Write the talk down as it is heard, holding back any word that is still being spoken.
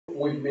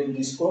we've been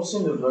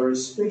discussing a very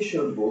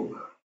special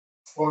book.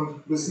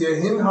 Und bis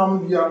hierhin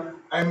haben wir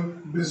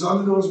ein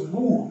besonderes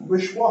Buch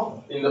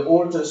besprochen, In the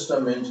Old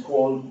Testament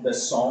called the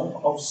Song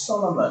of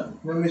Solomon.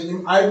 nämlich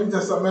im Alten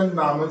Testament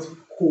namens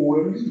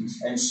Hohenlied.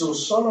 And so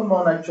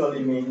Solomon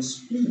actually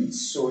means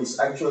peace. So it's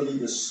actually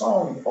the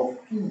song of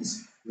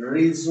peace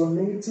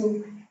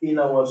resonating in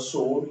our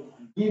soul,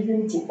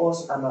 giving to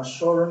us an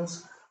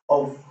assurance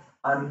of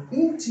an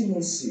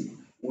intimacy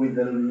with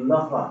the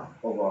lover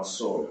of our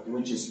soul,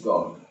 which is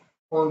God.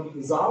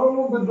 Und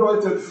Salomo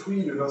bedeutet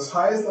Friede. Das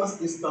heißt, das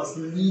ist das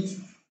Lied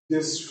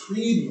des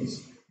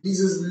Friedens.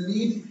 Dieses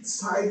Lied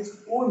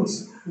zeigt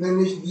uns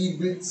nämlich die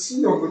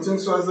Beziehung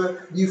bzw.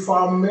 die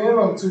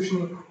Vermählung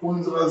zwischen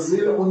unserer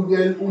Seele und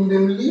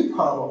dem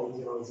Liebhaber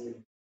unserer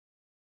Seele.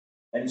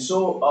 And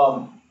so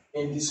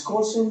in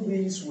discussing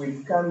this,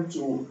 we've come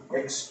to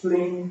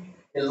explain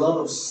a lot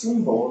of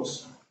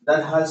symbols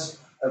that has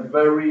a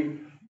very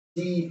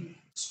deep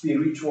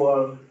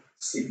spiritual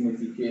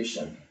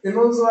signification. In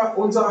unserer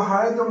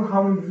Unterhaltung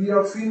haben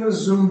wir viele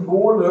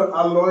Symbole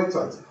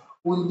erläutert.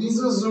 Und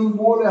diese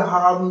Symbole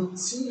haben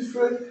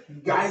tiefe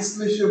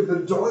geistliche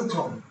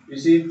Bedeutung. You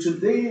see,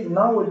 today,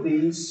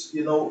 nowadays,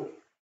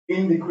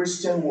 in the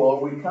Christian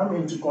world, we come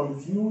into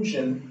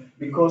confusion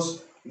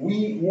because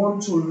we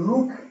want to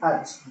look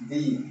at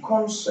the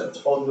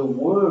concept or the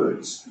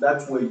words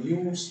that were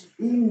used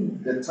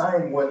in the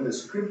time when the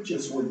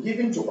scriptures were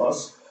given to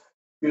us,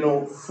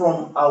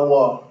 from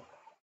our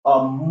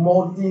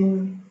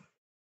modern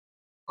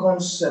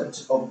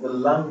concept of the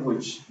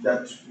language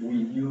that we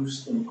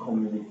use in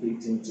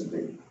communicating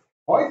today.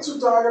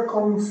 Heutzutage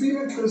kommen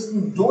viele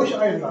Christen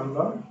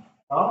durcheinander,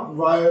 ja,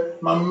 weil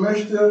man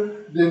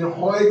möchte den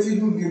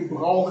heutigen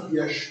Gebrauch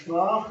der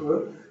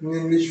Sprache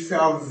nämlich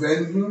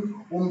verwenden,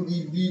 um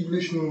die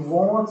biblischen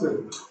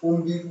Worte,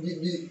 um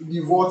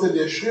die Worte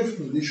der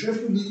Schriften, die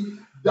Schriften, die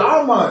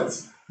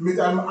damals mit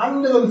einem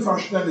anderen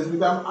Verständnis,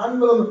 mit einem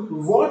anderen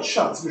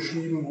Wortschatz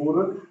geschrieben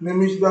wurde,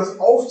 nämlich das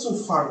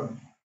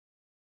aufzufangen.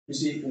 You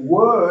see,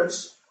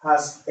 words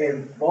has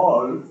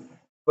evolved,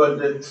 but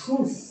the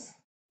truth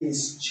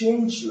is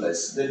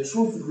changeless. The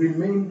truth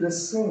remains the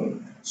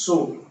same.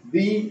 So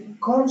the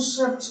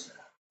concept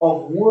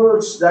of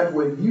words that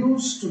were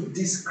used to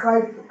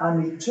describe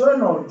an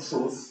eternal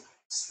truth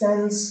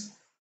stands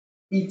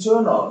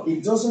eternal.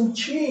 It doesn't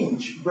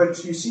change.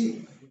 But you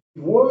see,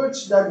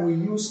 words that we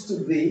use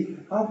today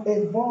have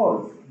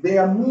evolved.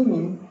 Their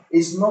meaning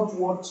is not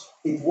what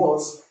it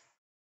was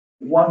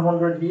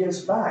 100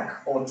 years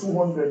back or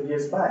 200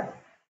 years back.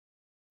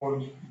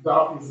 Und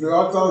da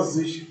Wörter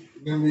sich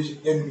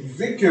nämlich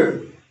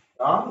entwickeln,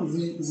 ja,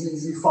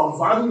 sie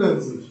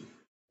verwandeln sich,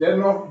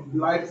 dennoch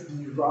bleibt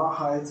die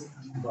Wahrheit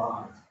die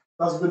Wahrheit.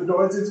 Das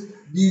bedeutet,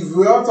 die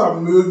Wörter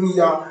mögen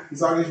ja,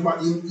 sage ich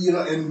mal, in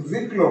ihrer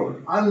Entwicklung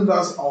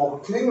anders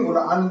auch klingen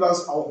oder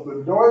anders auch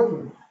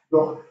bedeuten.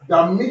 Doch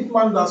damit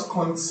man das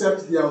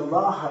Konzept der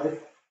Wahrheit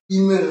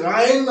in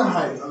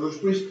Reinheit, also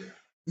sprich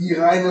die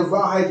reine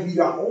Wahrheit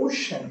wieder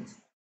ausschenkt,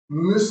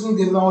 müssen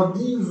genau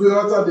die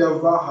Wörter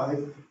der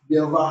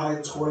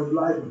Wahrheit treu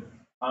bleiben.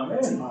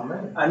 Amen.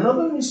 Amen.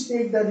 Another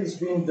mistake that is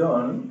being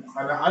done,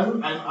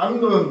 Einen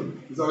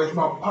anderen, sage ich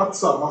mal,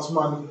 Patzer, was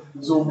man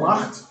so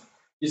macht.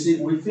 you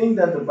see, we think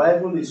that the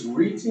Bible is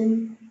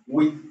written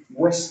with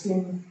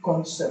Western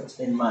concepts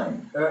in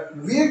mind.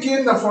 Wir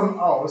gehen davon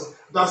aus,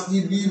 dass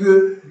die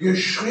Bibel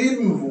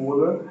geschrieben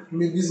wurde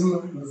mit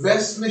diesem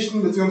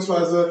westlichen,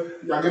 beziehungsweise,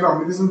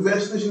 mit diesem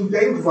westlichen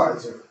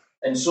Denkweise.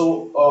 And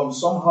so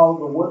somehow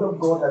the Word of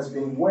God has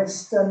been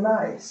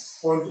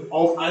westernized. Und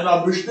auf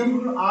einer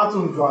bestimmten Art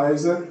und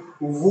Weise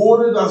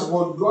wurde das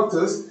Wort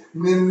Gottes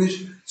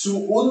nämlich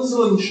zu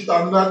unserem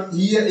Standard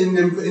hier in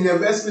der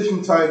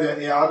westlichen Teil der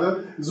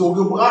Erde so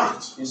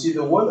gebracht. You see, the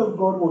Word of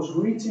God was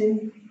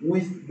written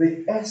with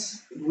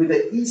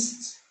the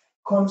East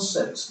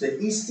concepts, the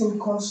Eastern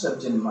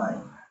concept in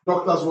mind.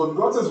 Doch das Wort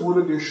Gottes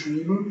wurde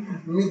geschrieben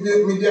mit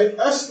dem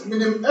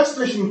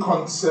östlichen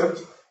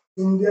Konzept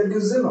in der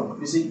Gesinnung.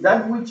 You see,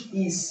 that which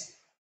is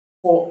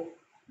for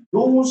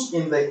those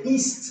in the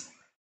East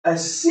a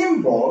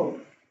symbol,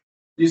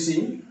 you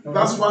see,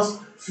 Das, was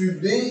für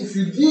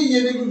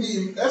diejenigen, die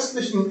im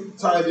östlichen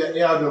Teil der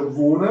Erde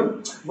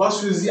wohnen, was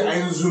für sie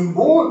ein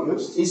Symbol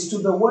ist, is to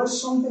the West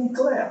something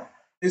clear.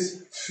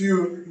 ist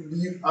für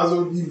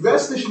den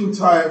westlichen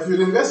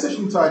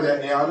Teil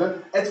der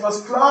Erde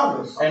etwas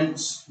Klares. And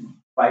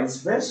vice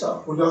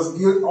versa. Und das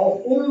gilt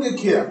auch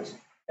umgekehrt.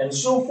 And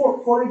so,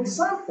 for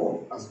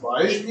example, Als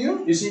Beispiel,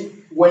 you see,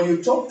 when you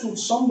talk to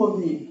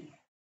somebody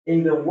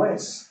in the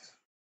West,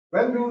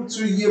 wenn du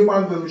zu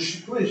jemandem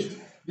sprichst,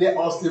 der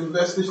aus dem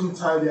westlichen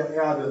Teil der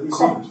Erde you see,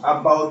 kommt,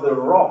 about the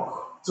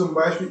rock, zum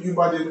Beispiel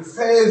über den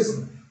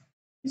Felsen,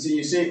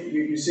 you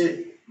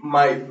say,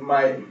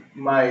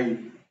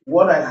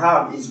 what I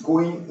have is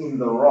going in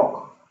the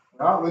rock.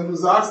 ja, wenn du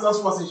sagst,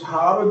 das, was ich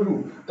habe,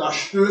 das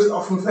stößt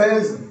auf den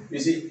Felsen. You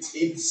see,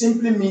 it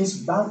simply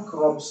means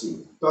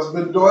bankruptcy. Das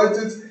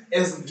bedeutet,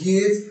 es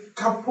geht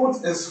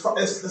kaputt, es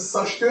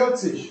zerstört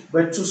sich.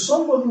 But to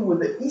somebody with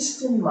the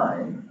Eastern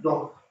mind,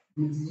 Doch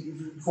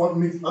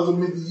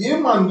mit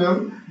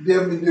jemandem,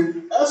 der mit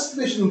dem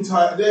östlichen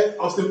Teil, der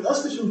aus dem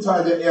östlichen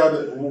Teil der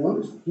Erde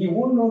wohnt, he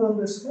would not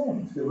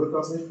understand. der wird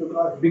das nicht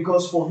begreifen.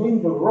 Because for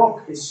him, the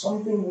rock is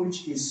something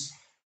which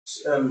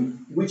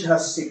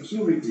has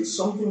security,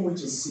 something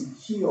which is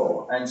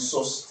secure and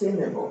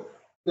sustainable.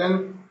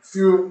 Denn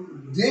für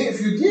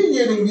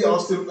diejenigen, die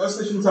aus dem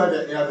östlichen Teil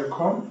der Erde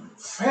kommen,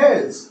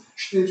 Fels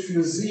steht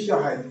für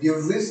Sicherheit,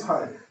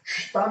 Gewissheit,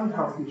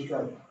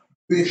 Standhaftigkeit,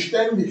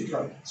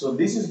 Beständigkeit. So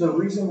this is the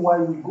reason why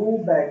we go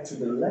back to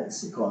the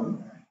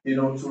lexicon,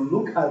 to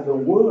look at the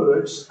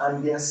words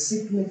and their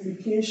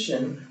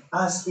signification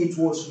as it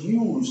was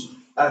used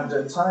at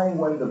the time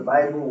when the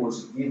Bible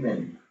was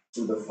given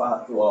to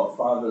our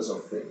fathers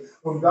of faith.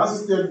 Und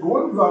das ist der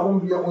Grund,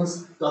 warum wir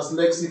uns das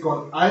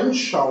Lexikon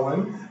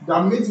anschauen,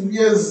 damit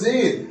wir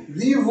sehen,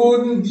 wie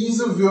wurden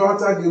diese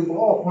Wörter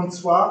gebraucht. Und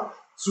zwar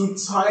zu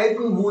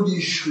Zeiten, wo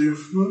die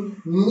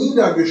Schriften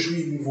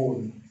niedergeschrieben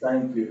wurden.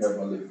 Thank you,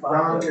 Heavenly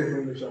Father. Danke,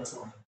 himmlischer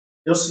Vater.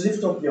 Just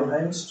lift up your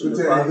hands to the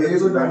Bitte Father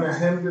erhebe deine tonight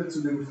Hände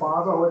zu dem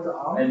Vater heute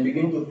Abend and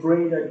begin to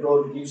pray that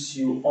God gives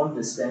you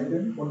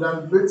understanding und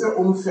dann bitte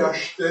um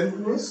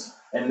Verständnis,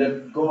 and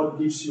that God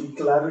gives you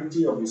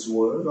clarity of His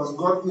word dass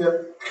Gott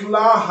dir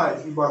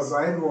Klarheit über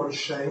sein Wort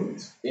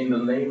schenkt, in the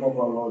name of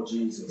our Lord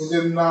in Jesus.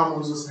 dem Namen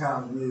unseres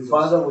Herrn Jesus.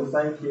 Father, we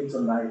thank you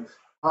tonight.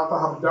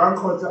 Vater, hab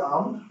Dank heute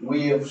Abend,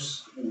 We are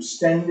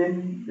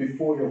standing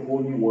before your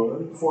holy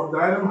word, vor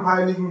deinem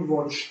heiligen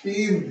Wort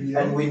stehen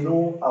and wir we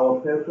know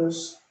our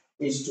purpose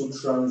is to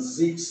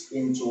transit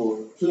into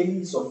a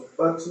place of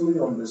earthly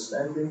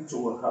understanding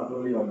to a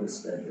heavenly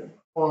understanding.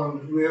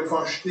 und wir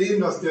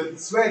verstehen, dass der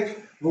Zweck,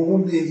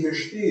 worum wir hier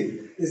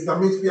stehen, ist,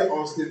 damit wir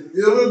aus dem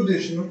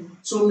irdischen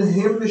zum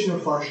himmlischen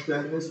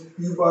Verständnis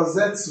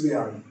übersetzt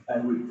werden.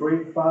 And we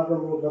pray, Father,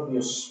 Lord, that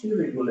your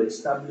Spirit will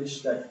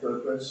establish that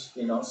purpose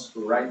in us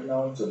right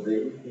now,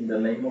 today, in the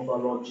name of our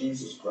Lord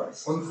Jesus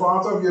Christ. Und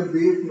Vater, wir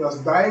beten,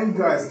 dass dein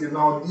Geist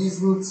genau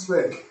diesen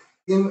Zweck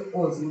in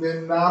uns, in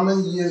den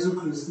Namen Jesu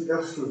Christi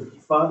erfüllt.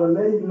 Father,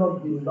 let it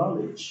not be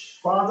knowledge,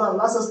 Vater,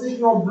 lass es nicht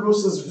nur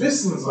bloßes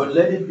Wissen but sein,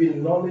 let it be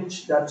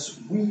knowledge that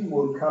we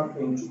will come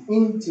into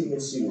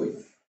intimacy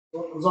with.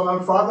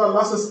 sondern Vater,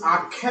 lass es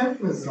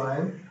Erkenntnis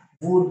sein,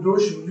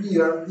 wodurch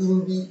wir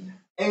in die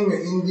Enge,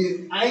 in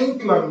den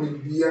Einklang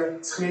mit dir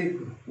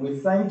treten. We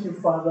thank you,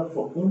 Father,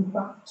 for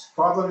impact.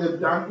 Vater, wir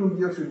danken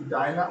dir für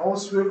deine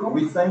Auswirkung.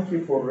 We thank you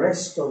for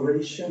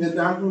restoration. Wir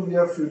danken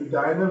dir für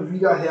deine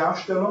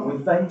Wiederherstellung.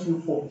 We thank you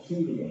for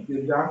healing.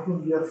 Wir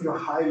danken dir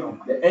für Heilung.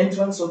 The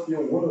entrance of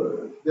your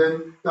word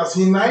Denn das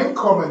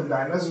Hineinkommen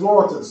deines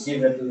Wortes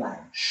giveth light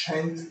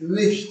schenkt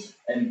Licht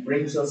and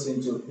brings us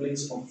into a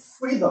place of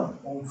freedom.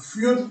 und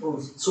führt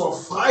uns zur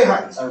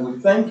Freiheit. And we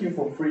thank you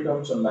for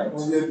freedom tonight.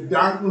 Und wir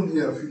danken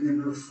dir für die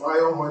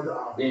Befreiung heute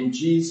Abend. In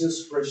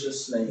Jesus'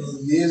 precious name.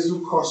 In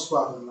Jesu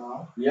kostbaren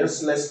Namen.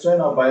 Yes, let's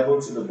turn our Bible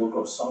to the book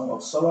of Song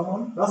of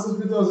Solomon. Lass uns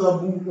bitte unser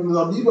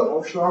Bibel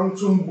aufschlagen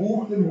zum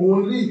Buch im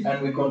Hohenlied.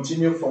 And we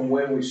continue from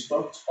where we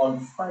stopped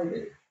on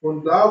Friday.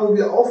 Und da, wo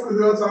wir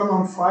aufgehört haben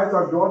am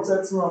Freitag, dort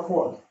setzen wir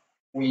fort.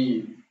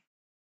 We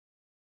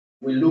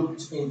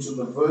looked into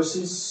the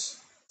verses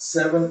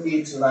 7,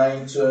 8,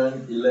 9,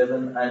 10,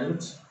 11,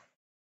 and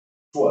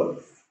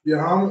 12.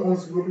 Wir haben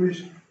uns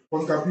wirklich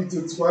von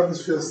Kapitel 2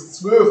 bis Vers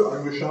 12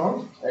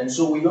 angeschaut. And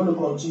so we're going to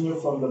continue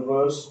from the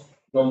verse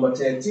number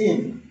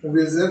 13. Und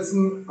wir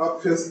setzen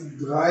ab Vers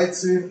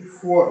 13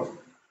 fort.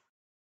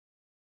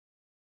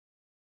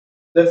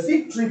 The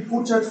fig tree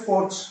putted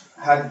forth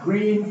her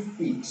green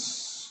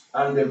figs,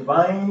 and the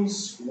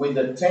vines with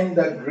the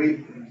tender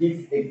grape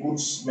give a good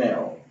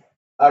smell.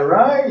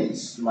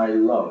 Arise, my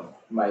love,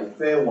 my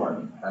fair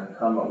one, and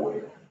come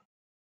away.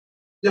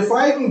 Der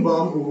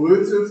Feigenbaum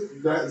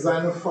rötet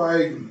seine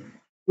Feigen,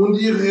 und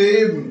die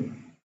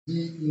Reben,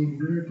 die in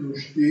Blüten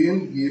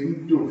stehen,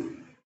 geben Duft.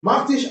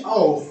 Mach dich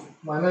auf,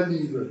 meine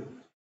Liebe,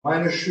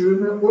 meine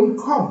Schöne, und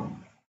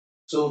komm.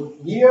 So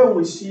here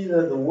we see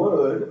that the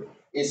word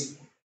is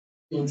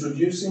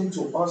introducing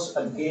to us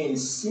again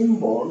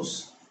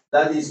symbols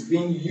that is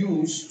being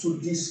used to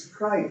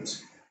describe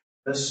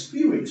the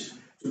Spirit,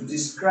 to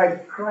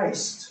describe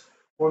Christ.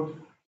 Und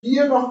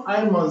hier noch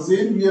einmal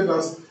sehen wir,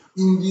 dass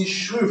in die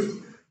Schrift,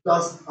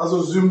 dass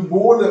also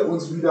Symbole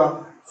uns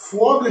wieder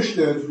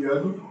vorgestellt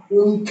werden,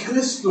 um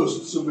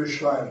Christus zu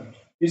beschreiben.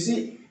 You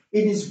see,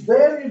 it is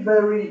very,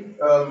 very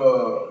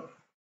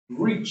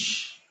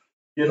rich,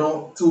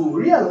 to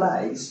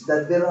realize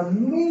that there are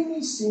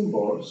many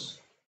symbols,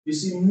 you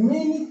see,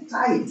 many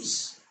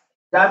types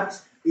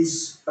that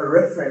is a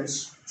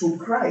reference to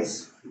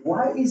Christ.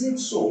 Why is it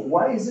so?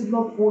 Why is it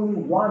not only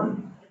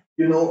one,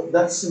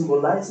 that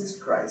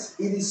symbolizes Christ?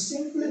 It is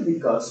simply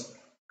because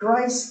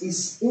Christ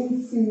is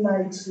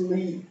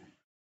infinitely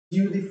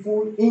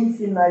beautiful,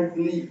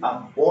 infinitely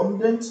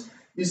abundant.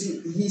 You see,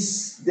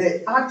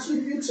 the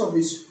attributes of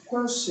his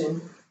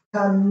person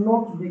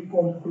cannot be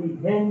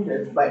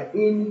comprehended by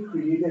any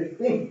created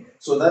thing.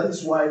 So that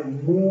is why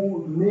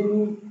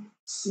many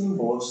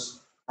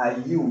symbols are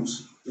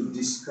used to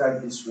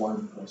describe this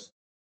one person.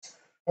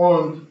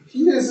 Und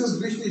hier ist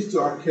es wichtig zu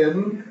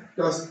erkennen,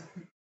 dass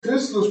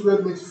Christus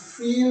wird mit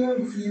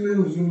vielen,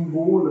 vielen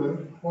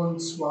Symbolen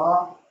und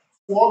zwar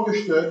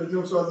vorgestellt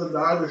bzw.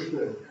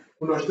 dargestellt.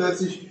 Und da stellt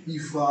sich die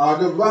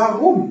Frage,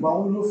 warum?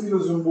 Warum so viele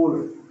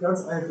Symbole?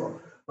 Ganz einfach,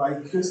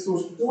 weil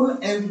Christus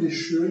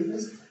unendlich schön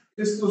ist,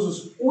 Christus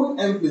ist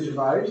unendlich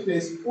reich, der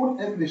ist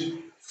unendlich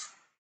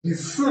die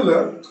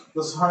Fülle.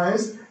 Das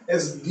heißt,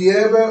 es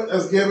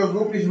gäbe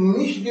wirklich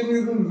nicht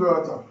genügend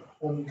Wörter,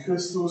 um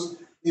Christus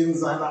in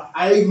seine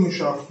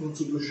Eigenschaften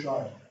zu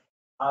beschreiben.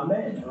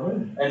 Amen.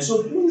 Amen. And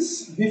so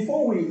please,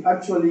 before we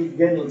actually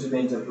get into the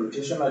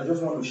interpretation, I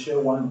just want to share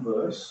one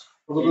verse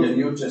in the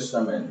New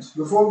Testament.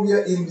 Bevor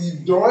wir in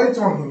die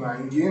Deutung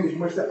hineingehen, ich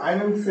möchte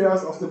einen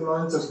Vers aus dem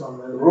Neuen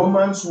Testament.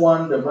 Romans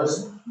 1, the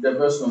verse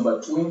number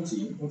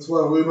 20. Und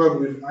zwar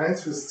Römerbrief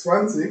 1, Vers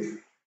 20.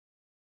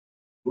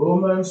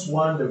 Romans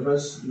 1, the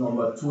verse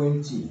number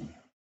 20.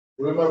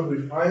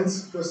 Römerbrief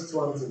 1, Vers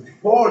 20.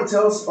 Paul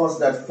tells us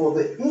that for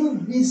the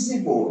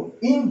invisible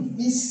things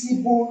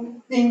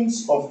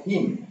of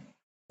him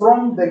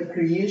from the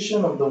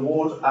creation of the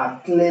world are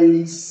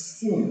clearly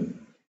seen,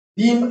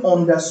 being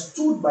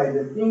understood by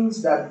the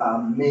things that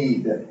are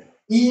made,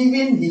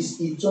 even his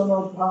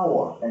eternal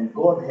power and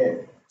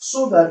Godhead,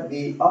 so that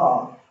they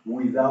are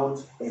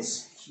without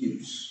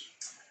excuse.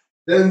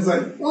 Denn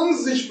sein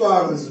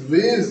unsichtbares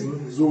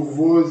Wesen,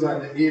 sowohl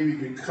seine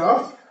ewige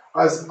Kraft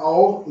als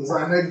auch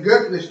seine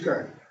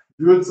Göttlichkeit,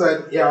 wird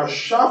seit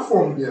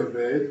Erschaffung der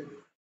Welt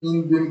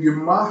in dem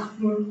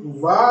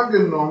Gemachten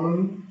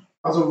wahrgenommen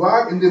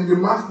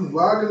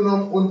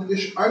und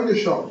ist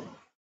angeschaut,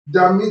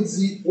 damit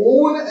sie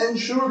ohne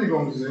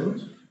Entschuldigung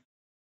sind.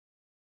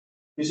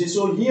 You see,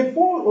 so here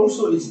Paul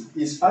also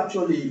is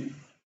actually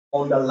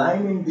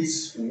underlining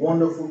this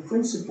wonderful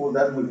principle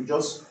that we've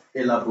just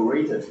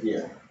elaborated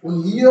here.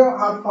 Und hier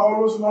hat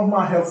Paulus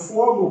nochmal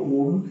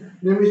hervorgehoben,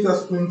 nämlich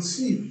das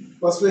Prinzip,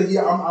 was wir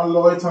hier am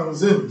Erläutern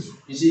sind.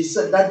 You see,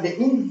 so that the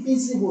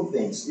invisible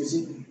things, you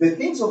see, the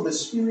things of the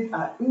Spirit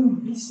are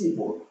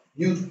invisible.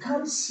 You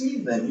can't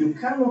see them, you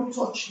cannot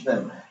touch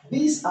them.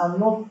 These are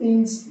not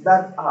things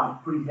that are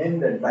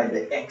apprehended by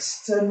the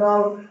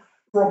external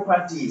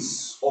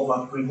properties of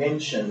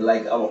apprehension,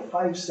 like our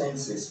five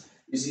senses.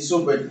 You see,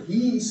 so but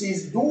he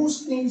says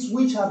those things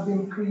which have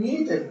been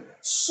created,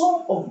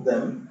 some of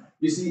them,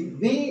 you see,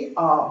 they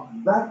are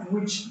that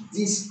which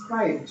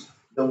described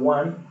the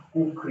one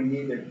who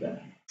created them.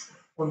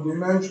 Und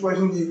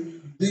dementsprechend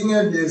die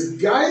Dinge des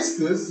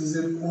Geistes, die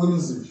sind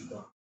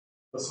unsichtbar.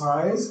 Das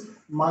heißt,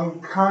 man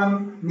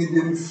kann mit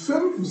den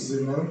 5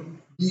 Sinnen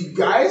die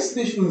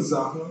geistlichen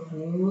Sachen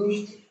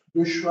nicht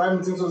beschreiben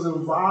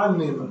bzw.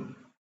 wahrnehmen.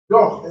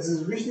 Doch es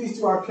ist wichtig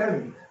zu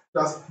erkennen,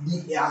 dass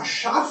die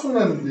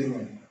erschaffenen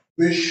Dinge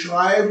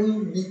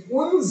beschreiben die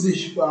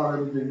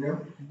unsichtbaren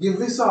Dinge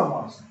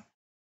gewissermaßen.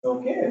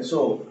 Okay,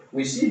 so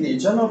we see the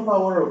eternal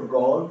power of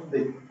God,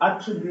 the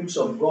attributes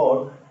of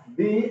God,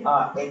 they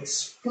are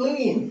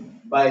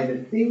explained by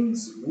the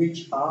things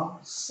which are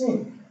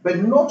seen.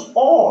 But not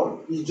all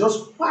is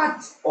just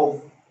part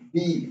of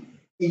the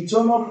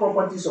eternal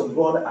properties of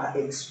God are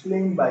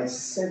explained by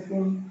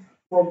certain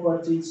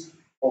properties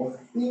of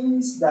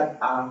things that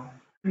are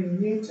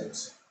created.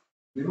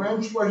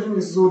 Dementsprechend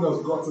ist es so,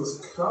 dass Gottes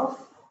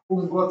Kraft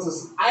und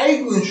Gottes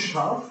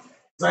Eigenschaft,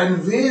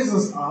 seine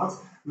Wesensart,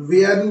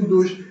 werden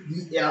durch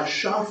die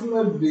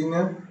erschaffenen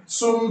Dinge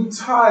zum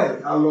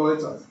Teil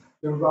erläutert.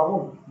 Denn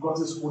warum? Gott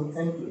ist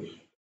unendlich.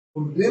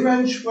 Und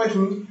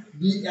dementsprechend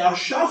die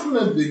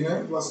erschaffenen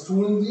Dinge, was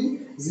tun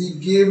sie? Sie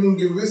geben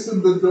gewisse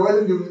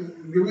Bedeutung,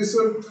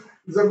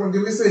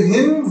 gewisse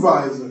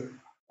Hinweise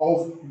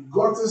auf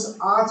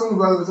Gottes Art und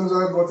Weise,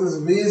 beziehungsweise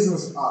Gottes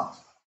Wesensart.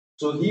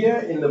 So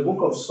here in the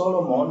book of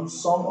Solomon,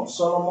 Song of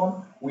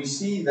Solomon, we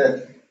see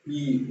that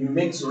he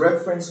makes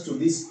reference to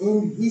these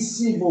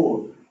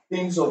invisible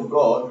things of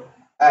God,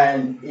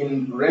 and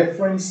in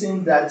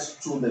referencing that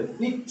to the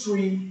fig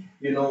tree,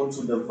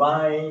 to the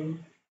vine.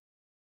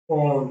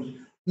 Und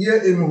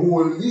hier im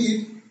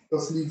Hohenlied,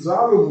 das Lied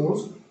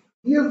Salomos,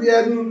 hier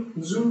werden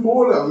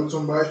Symbole, also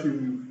zum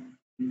Beispiel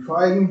wie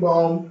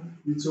Feigenbaum,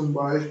 wie zum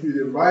Beispiel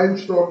der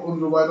Weinstock und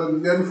so weiter,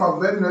 die werden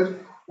verwendet,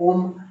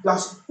 um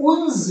das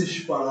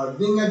Unsichtbare,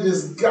 Dinge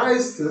des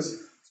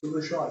Geistes zu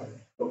beschreiben.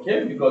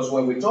 Okay, because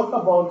when we talk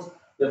about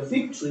the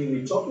fig tree,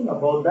 we're talking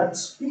about that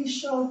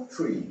special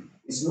tree.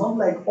 It's not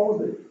like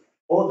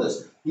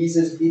others.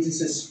 It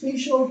is a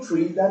special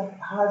tree that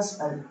has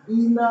an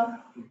inner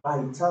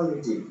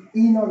vitality,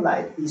 inner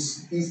life.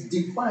 Is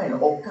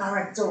defined or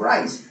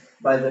characterized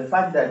by the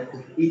fact that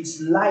its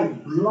life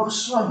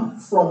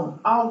blossoms from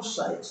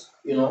outside,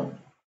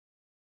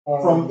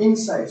 from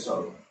inside,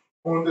 sorry.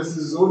 Und es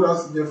ist so,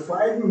 dass der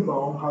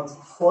Feigenbaum hat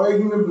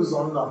folgende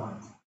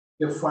Besonderheit.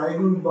 Der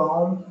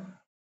Feigenbaum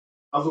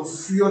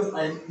führt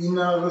ein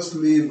inneres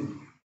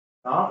Leben.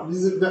 Ja,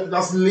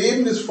 das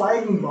Leben des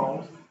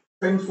Feigenbaums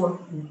fängt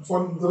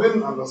von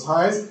drinnen an. Das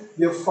heißt,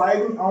 der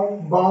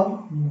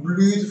Feigenbaum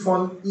blüht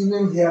von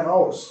innen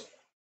heraus.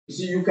 You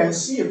see, you can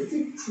see a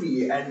fig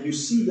tree and you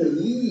see the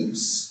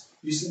leaves.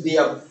 You see, they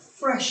are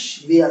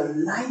fresh, they are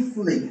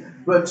lively,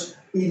 but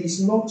it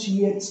is not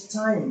yet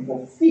time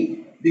for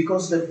fig,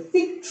 because the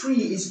fig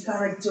tree is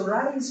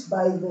characterized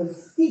by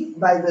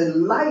the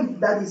life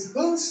that is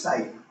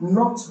inside,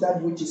 not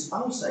that which is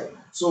outside.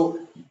 So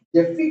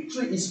the fig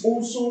tree is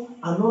also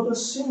another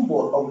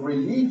symbol of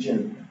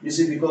religion, you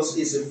see, because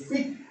it's a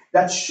fig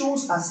that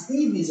shows as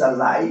if it's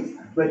alive,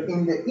 but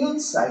in the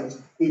inside,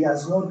 it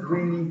has not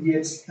really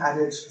yet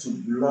started to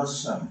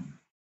blossom.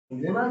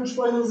 Und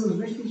dementsprechend ist es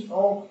wichtig,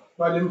 auch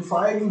bei dem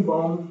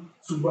Feigenbaum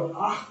zu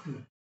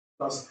beachten,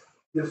 dass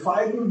der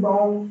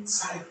Feigenbaum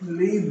zeigt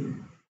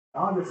Leben.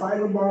 Ja, der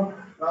Feigenbaum,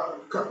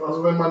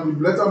 also wenn man die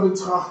Blätter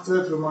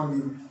betrachtet, wenn man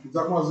die, ich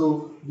sag mal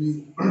so,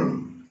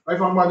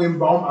 einfach mal den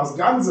Baum als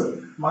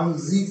Ganze, man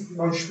sieht,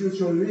 man spürt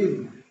schon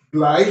Leben.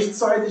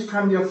 Gleichzeitig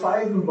kann der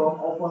Feigenbaum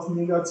auch was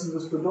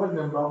Negatives bedeuten.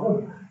 Denn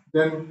warum?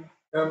 Denn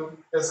der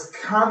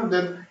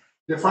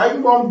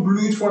Feigenbaum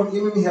blüht von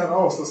innen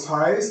heraus. Das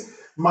heißt,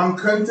 man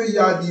könnte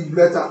ja die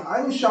Blätter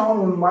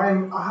anschauen und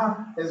meinen,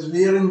 aha, es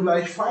wären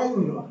gleich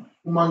Feigen dran.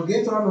 Und man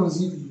geht dran und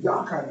sieht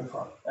gar keine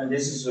Feigen. And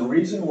this is the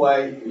reason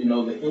why,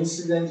 the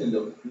incident in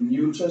the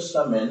New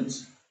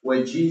Testament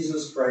where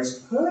Jesus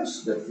Christ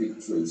cursed the fig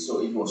tree.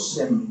 So it was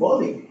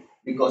symbolic,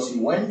 because he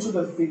went to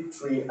the fig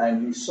tree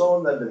and he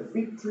saw that the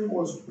fig tree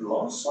was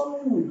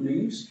blossoming with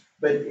leaves,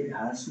 but it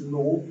has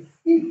no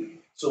fig.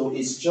 So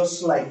it's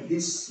just like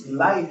this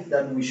life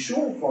that we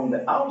show from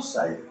the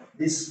outside,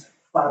 this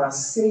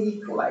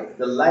Pharisaic life,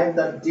 the life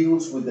that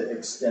deals with the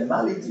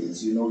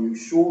externalities. You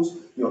shows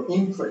your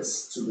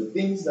interest to the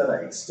things that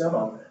are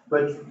external,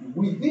 but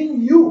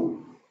within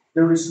you,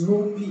 there is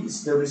no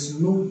peace, there is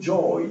no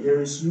joy,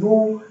 there is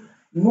no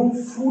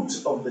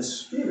fruit of the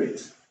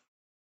Spirit.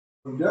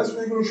 Und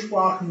deswegen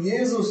sprach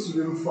Jesus zu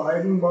dem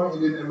Feigenbaum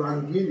in den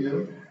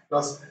Evangelien,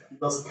 dass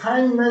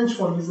kein Mensch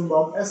von diesem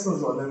Baum essen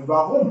soll. Denn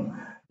warum?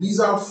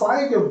 Dieser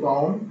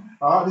Feigenbaum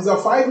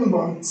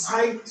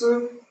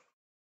zeigte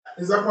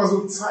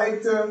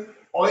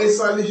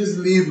äußerliches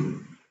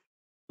Leben.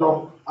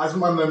 Doch als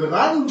man dann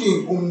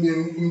ranging, um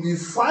die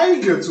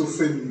Feige zu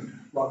finden,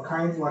 war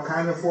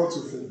keine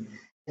vorzufinden.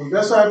 Und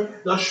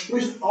deshalb, das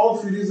spricht auch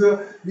für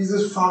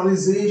dieses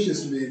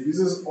pharisäisches Leben,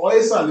 dieses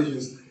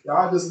äußerliches,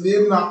 das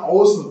Leben nach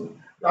außen,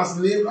 das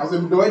Leben, also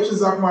im Deutschen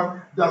sagt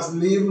man, das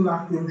Leben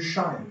nach dem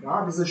Schein,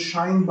 dieses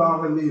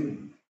scheinbare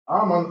Leben.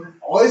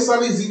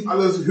 Äußerlich sieht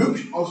alles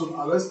hübsch aus und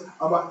alles,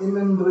 aber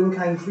innen drin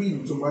kein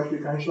Frieden, zum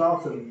Beispiel kein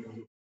Schlaf.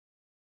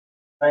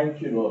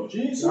 Thank you, Lord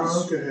Jesus.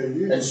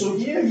 And so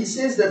here he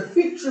says, the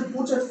fig tree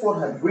putteth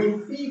forth her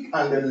green fig,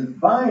 and the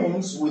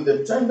vines with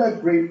the tender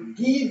grape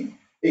give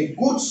a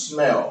good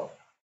smell.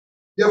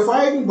 Der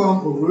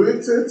Feigenbaum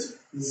rötet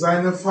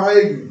seine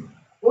Feigen,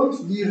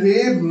 und die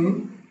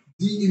Reben,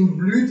 die in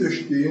Blüte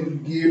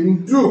stehen,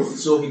 geben Duft.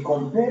 So he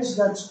compares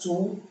that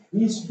to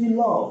his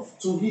beloved,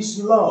 to his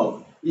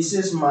love. He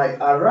says,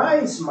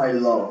 arise, my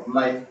love,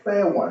 my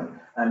fair one,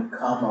 and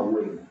come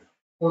away.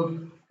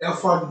 Und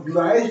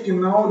vergleicht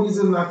genau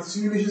dieses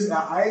natürliches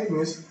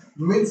Ereignis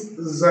mit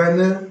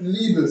seiner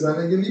Liebe,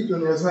 seiner Geliebte.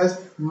 Und das heißt,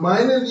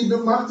 meine Liebe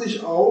macht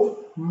dich auf,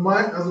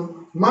 meine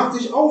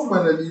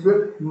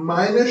Liebe,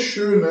 meine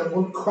Schöne,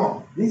 und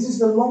komm. This is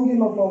the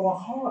longing of our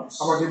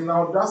hearts. Aber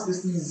genau das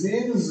ist die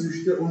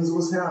Sehnsüchte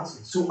unseres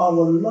Herzens. To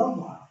our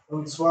lover.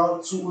 Und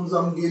zwar zu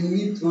unserem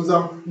Geliebten,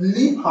 unserem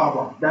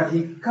Liebhaber. That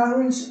he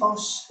carries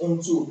us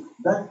into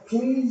that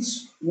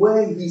place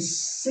where his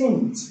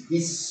scent,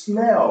 his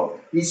smell,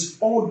 his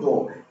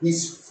odor,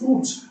 his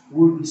fruit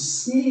will be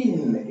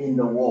seen in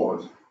the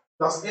world.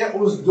 Dass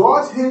uns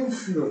dorthin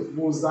führt,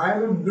 wo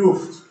seine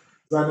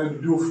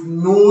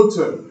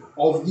Duftnote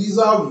auf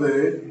dieser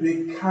Welt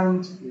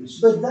bekannt ist.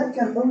 But that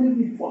can only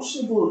be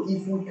possible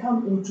if we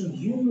come into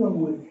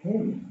union with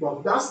him.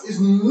 Doch das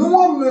ist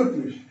nur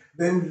möglich,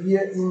 wenn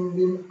wir in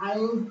den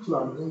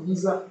Einklang, in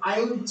dieser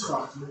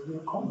Eintracht mit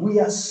ihm kommen. We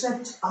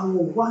accept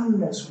our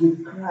oneness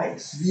with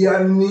Christ. Wir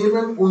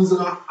nehmen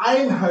unsere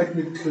Einheit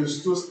mit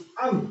Christus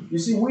an. You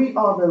see, we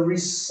are the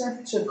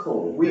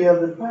receptacle. We are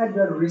the part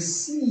that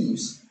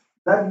receives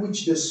that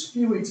which the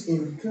Spirit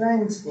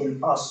implants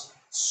in us,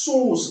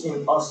 sows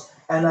in us.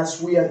 And as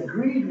we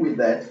agreed with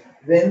that,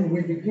 then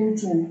we begin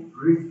to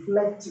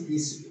reflect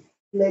his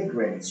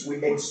fragrance. We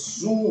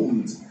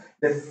exhumed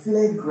the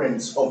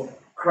fragrance of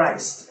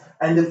Christ.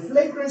 And the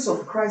fragrance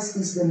of Christ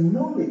is the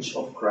knowledge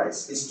of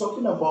Christ. It's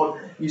talking about,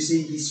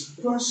 his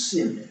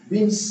person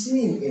being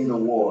seen in the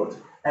world.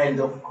 And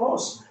of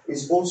course,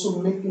 it's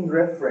also making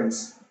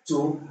reference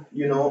to,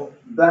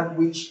 that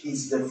which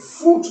is the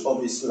fruit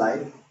of his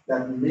life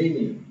that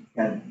many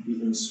can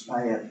be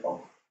inspired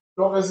of.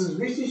 Doch es ist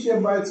wichtig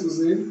hierbei zu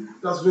sehen,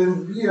 dass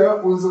wenn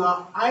wir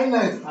unsere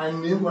Einheit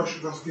einnehmen,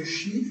 was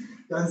geschieht,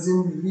 dann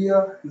sind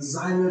wir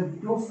seine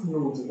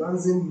Duftnote, dann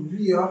sind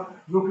wir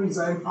wirklich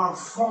sein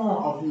Parfum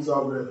auf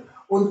dieser Welt.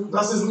 Und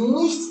das ist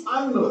nichts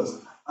anderes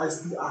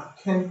als die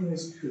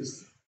Erkenntnis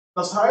Christi.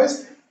 Das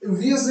heißt,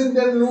 wir sind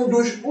denn nur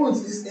durch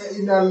uns, ist er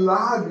in der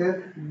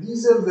Lage,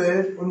 diese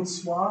Welt, und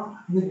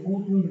zwar mit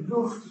gutem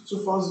Duft zu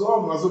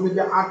versorgen, also mit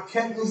der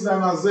Erkenntnis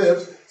seiner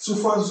selbst zu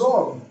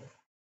versorgen.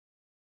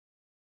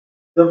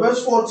 The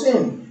verse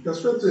 14, das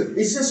 14.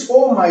 It says,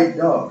 "O my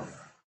dove,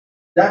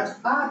 that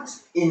art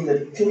in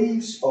the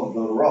caves of the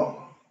rock,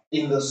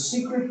 in the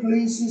secret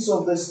places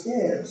of the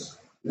stairs,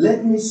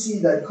 let me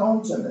see thy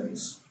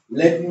countenance,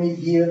 let me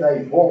hear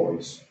thy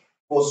voice.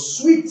 For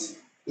sweet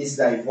is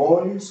thy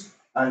voice,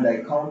 and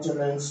thy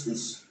countenance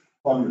is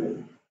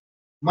comely."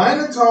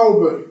 Meine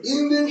Taube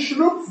in den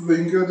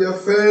Schlupfwinkel der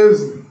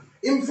Felsen,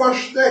 im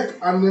Versteck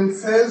an den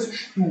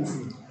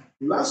Felsstufen.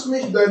 Lass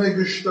mich deine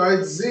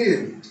Gestalt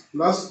sehen,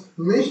 lass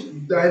mich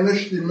deine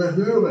Stimme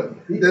hören.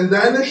 Denn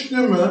deine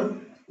Stimme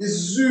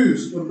ist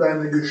süß und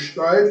deine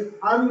Gestalt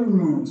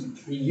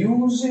anmutig. He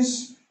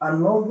uses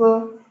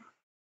another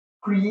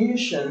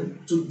creation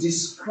to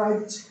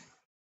describe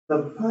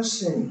the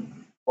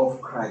person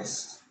of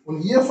Christ. Und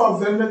hier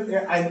verwendet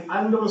er ein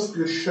anderes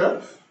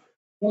Geschöpf,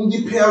 um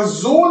die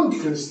Person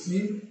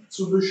Christi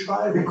zu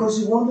beschreiben. Because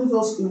he wanted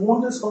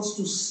us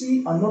to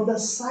see another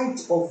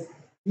side of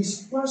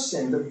his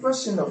person, the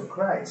person of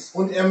Christ.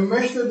 Und er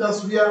möchte,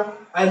 dass wir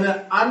einen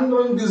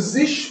anderen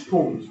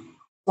Gesichtspunkt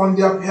von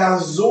der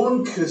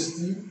Person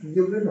Christi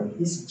gewinnen.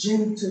 His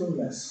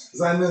gentleness,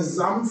 Seine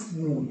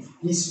Sanftmut,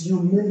 his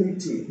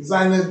humility.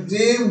 seine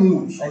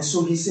Demut. And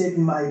so he said,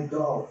 "My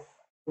dove."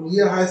 Und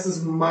hier heißt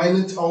es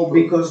meine Taube.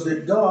 Because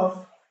the dove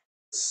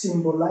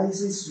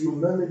symbolizes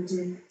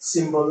humility,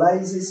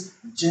 symbolizes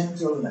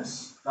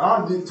gentleness.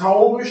 Ja, die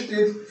Taube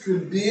steht für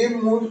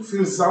Demut,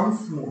 für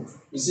Sanftmut.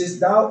 He says,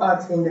 "Thou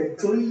art in the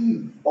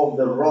cleft of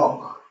the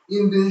rock."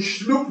 In den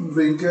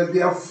Schlupfwinkel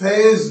der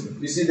Felsen.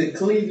 You see, the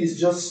cleft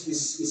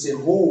is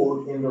a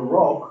hole in the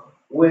rock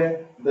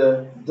where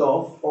the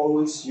dove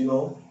always,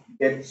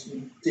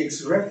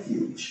 takes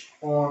refuge.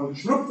 Und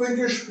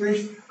Schlupfwinkel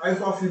spricht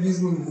einfach für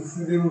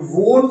den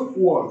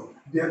Wohnort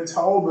der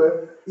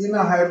Taube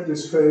innerhalb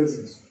des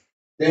Felsens.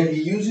 Then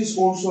he uses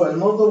also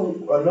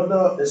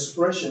another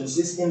expression. He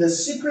says, "In the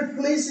secret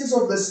places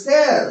of the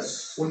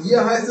stairs." Und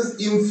hier heißt es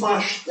im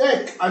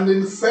Versteck an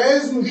den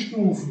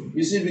Felsenstufen.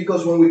 You see,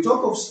 because when we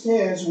talk of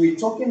stairs, we're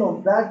talking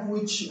of that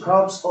which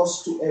helps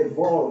us to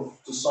evolve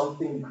to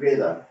something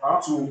greater,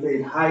 to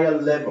a higher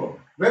level.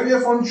 Wenn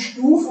wir von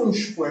Stufen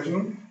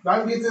sprechen,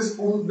 dann geht es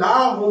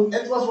darum,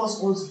 etwas, was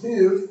uns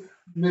hilft,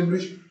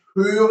 nämlich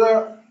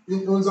höher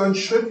in unseren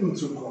Schritten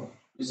zu kommen.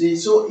 You see,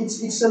 so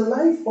it's a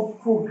life of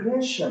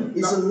progression.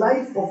 It's a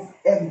life of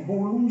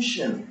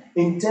evolution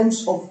in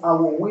terms of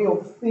our way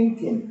of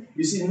thinking.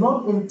 You see,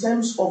 not in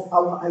terms of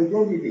our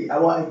identity.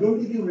 Our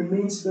identity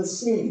remains the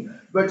same,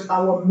 but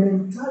our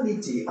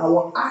mentality,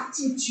 our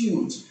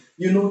attitude,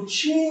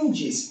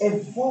 changes,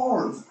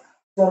 evolve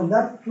from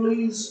that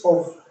place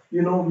of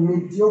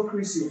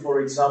mediocrity,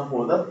 for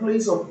example, that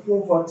place of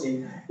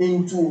poverty,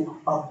 into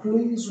a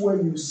place where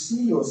you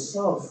see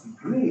yourself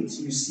great,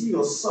 you see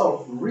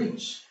yourself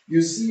rich,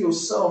 you see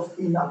yourself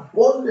in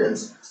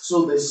abundance.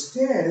 So the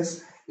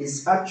stairs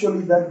is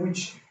actually that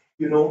which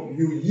you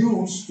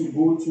use to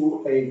go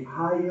to a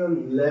higher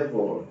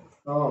level.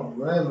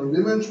 Amen. Und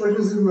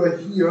dementsprechend sind wir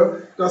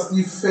hier, dass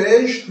die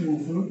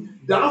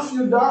Felsstufen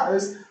dafür da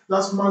ist,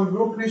 dass man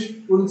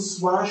wirklich, und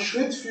zwar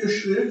Schritt für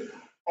Schritt,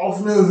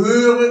 auf eine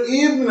höhere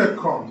Ebene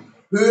kommt.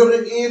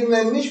 Höhere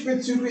Ebene nicht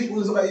bezüglich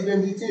unserer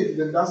Identität,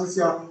 denn das ist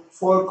ja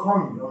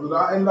vollkommen. Also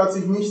da ändert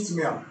sich nichts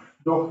mehr.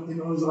 Doch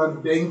in unserer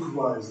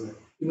Denkweise,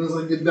 in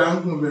unserer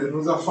Gedankenwelt, in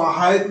unserer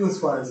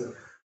Verhaltensweise,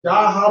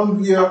 da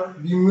haben wir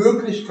die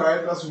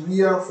Möglichkeit, dass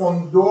wir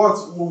von dort,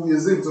 wo wir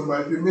sind, zum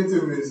Beispiel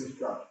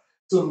Mittelmäßigkeit,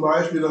 zum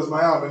Beispiel, dass,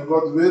 wenn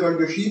Gott will, dann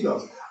geschieht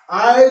das.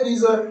 All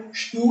diese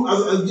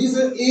also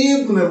diese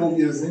Ebene, wo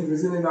wir sind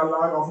in der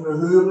Lage, auf eine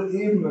höhere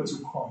Ebene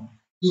zu kommen.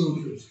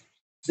 In Christus.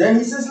 Then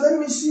he says, "Let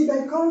me see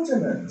thy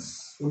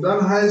countenance." Und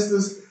dann heißt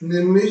es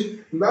nämlich,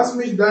 lass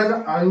mich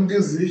dein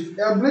Angesicht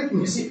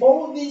erblicken. You see,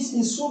 all this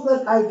is so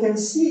that I can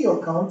see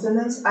your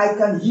countenance, I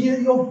can hear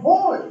your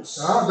voice.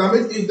 Ja,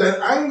 damit ich dein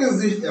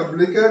Angesicht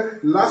erblicke,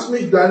 lass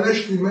mich deine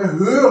Stimme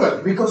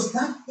hören. Because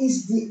that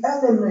is the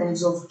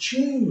elements of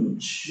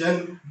change.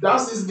 Denn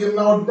das ist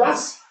genau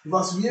das,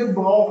 was wir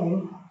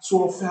brauchen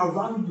zur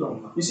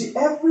Verwandlung. You see,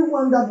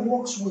 everyone that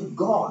walks with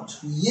God,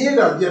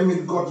 jeder, der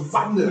mit Gott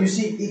wandelt, you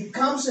see, it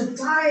comes a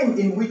time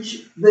in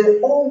which they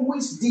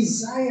always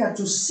desire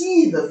to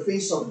see the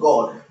face of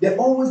God. They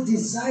always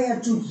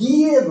desire to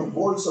hear the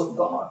voice of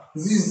God.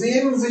 Sie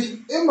sehnen sich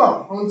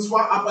immer, und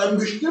zwar ab einem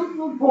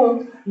bestimmten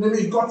Punkt,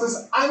 nämlich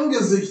Gottes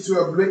Angesicht zu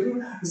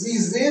erblicken. Sie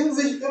sehnen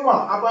sich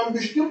immer, ab einem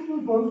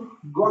bestimmten Punkt,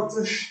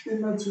 Gottes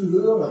Stimme zu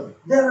hören.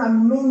 There are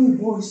many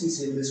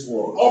voices in this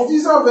world. Auf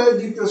dieser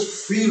Welt gibt es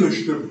viele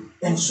Stimmen.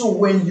 And so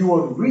when you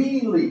are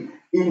really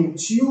in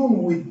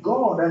tune with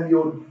God and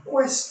your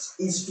quest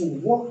is to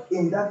walk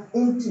in that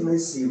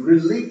intimacy,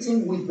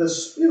 relating with the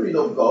Spirit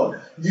of God,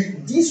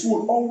 this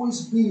will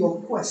always be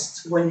your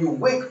quest. When you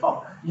wake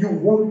up, you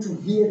want to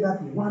hear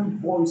that one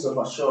voice of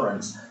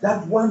assurance,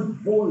 that one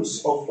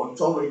voice of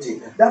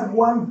authority, that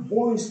one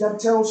voice that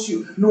tells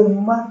you, no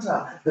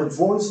matter the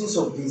voices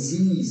of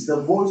disease,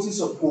 the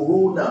voices of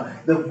corona,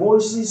 the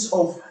voices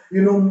of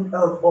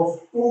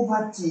of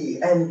poverty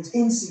and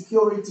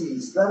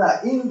insecurities that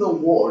are in the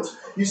world.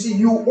 You see,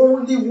 you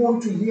only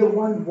want to hear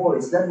one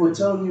voice that will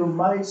tell you,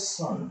 my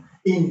son,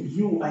 in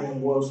you I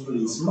am well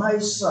pleased. My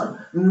son,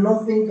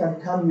 nothing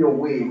can come your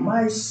way.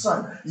 My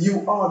son,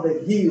 you are the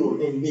heel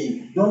in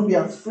me. Don't be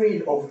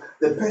afraid of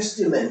the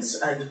pestilence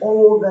and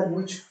all that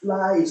which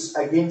flies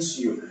against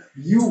you.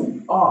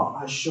 You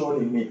are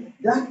assured in me.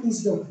 That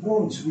is the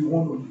voice we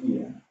want to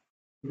hear.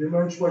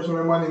 Dementsprechend,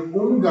 wenn man im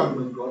Umgang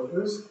mit Gott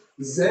ist,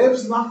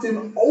 selbst nach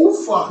dem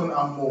Aufwachen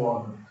am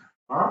Morgen,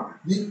 ja,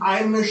 die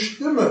eine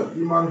Stimme,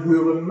 die man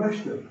hören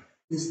möchte,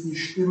 ist die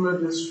Stimme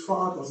des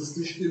Vaters, ist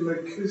die Stimme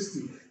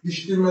Christi, die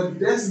Stimme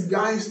des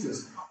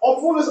Geistes.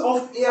 Obwohl es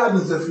auf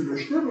Erden sehr viele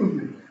Stimmen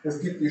gibt. Es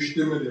gibt die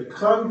Stimme der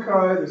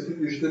Krankheit, es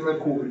gibt die Stimme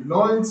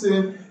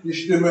Covid-19, die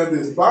Stimme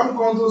des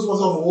Bankkontos, was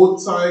auf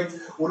Rot zeigt,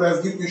 oder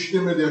es gibt die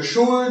Stimme der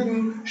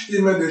Schulden,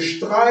 Stimme des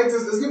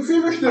Streites. Es gibt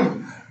viele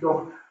Stimmen.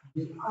 Doch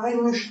die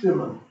eine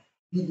Stimme,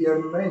 die der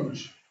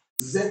Mensch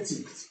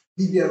sättigt,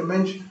 die der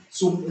Mensch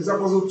zur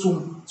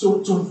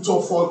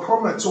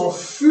Vollkommenheit, zur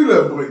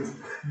Fülle bringt,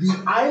 die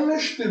eine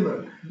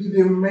Stimme, die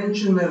den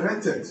Menschen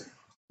rettet,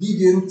 die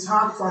den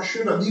Tag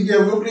verschönert, die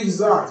dir wirklich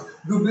sagt,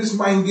 du bist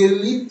mein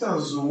geliebter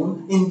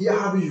Sohn, in dir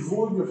habe ich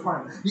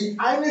Wohlgefallen. Die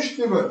eine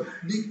Stimme,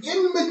 die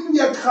inmitten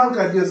der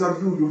Krankheit dir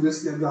sagt, du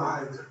bist der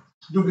Geheilte.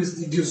 Du bist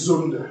die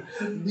Gesunde.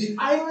 Die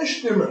eine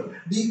Stimme,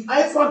 die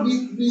einfach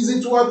die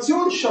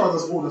Situation schaut,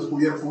 das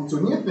Projekt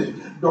funktioniert nicht.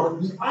 Doch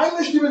die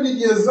eine Stimme, die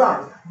dir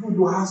sagt,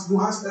 du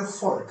hast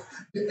Erfolg.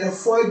 Der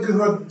Erfolg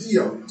gehört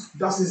dir.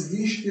 Das ist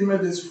die Stimme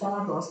des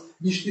Vaters,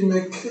 die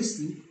Stimme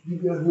Christi,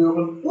 die wir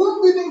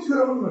unbedingt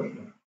hören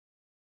möchten.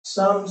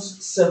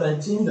 Psalms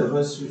 17,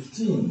 verse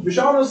 15. Wir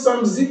schauen uns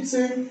Psalm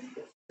 17,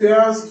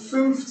 Vers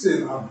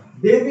 15 an.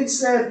 David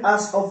said,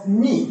 as of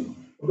me,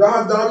 und da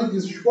hat David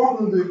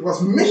gesprochen,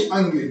 was mich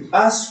angeht.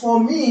 As for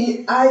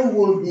me, I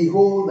will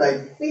behold thy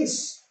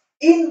face.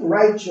 In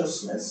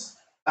righteousness,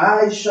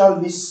 I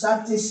shall be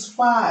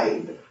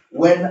satisfied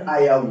when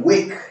I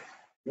awake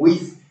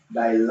with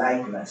thy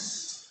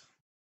likeness.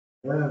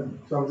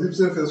 Psalm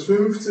 17, Vers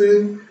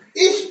 15.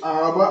 Ich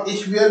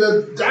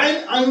werde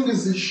dein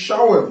Angesicht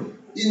schauen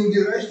in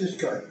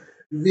Gerechtigkeit,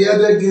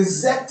 werde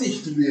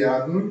gesättigt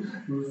werden,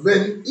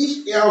 wenn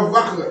ich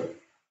erwache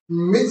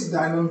mit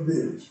deinem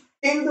Bild.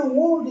 In the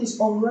world is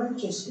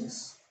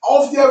unrighteousness.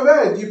 Auf der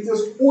Welt gibt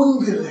es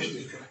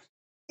Ungerechtigkeit,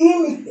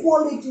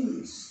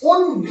 Inequalities,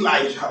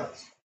 Ungleichheit.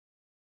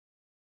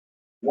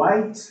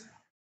 White,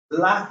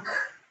 black.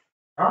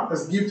 Ja,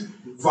 es gibt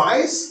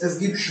weiß, es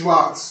gibt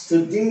schwarz.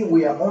 Today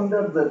we are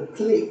under the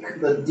plague,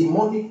 the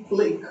demonic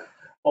plague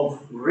of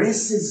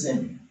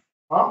racism.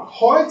 Ja,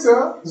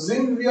 heute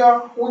sind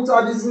wir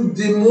unter diesen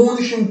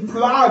dämonischen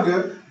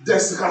Plage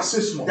des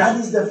Rassismus. That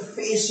is the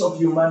face of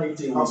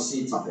humanity we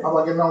see today.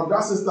 Aber genau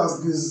das ist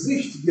das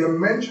Gesicht der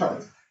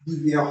Menschheit,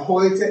 die wir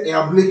heute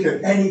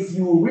erblicken. And if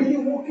you're really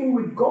walking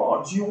with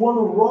God, you want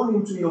to run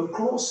into your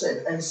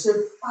closet and say,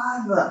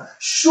 Father,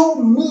 show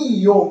me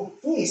your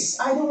face.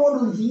 I don't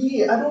want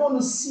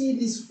to see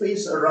this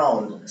face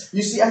around.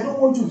 You see, I don't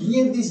want to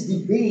hear this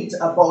debate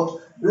about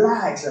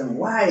blacks and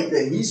white,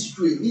 the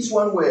history. This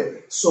one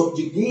were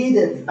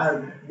subjugated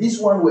and this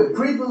one were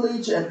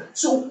privileged. And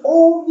so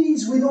all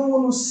these we don't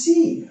want to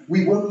see.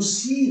 We want to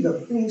see the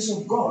face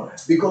of God.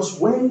 Because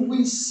when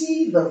we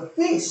see the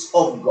face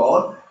of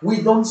God,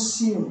 we don't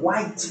see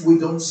white, we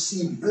don't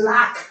see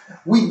black,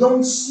 we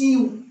don't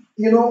see,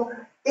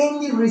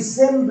 any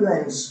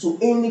resemblance to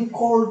any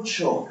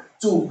culture,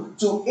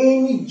 to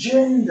any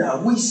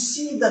gender. We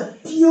see the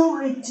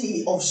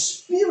purity of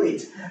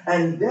spirit,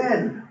 and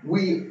then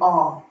we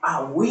are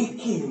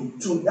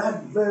awakened to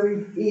that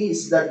very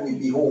face that we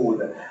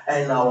behold,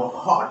 and our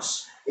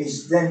hearts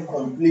is then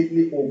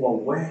completely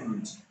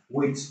overwhelmed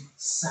with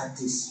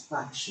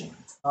satisfaction.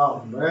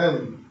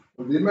 Amen.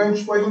 Und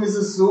dementsprechend ist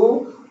es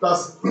so,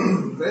 dass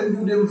wenn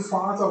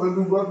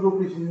du Gott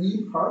wirklich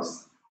lieb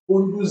hast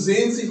und du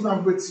sehnst dich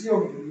nach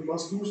Beziehung,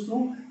 was tust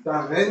du?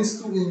 Da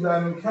rennst du in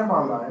deinem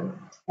Kämmerlein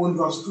und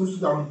was tust du?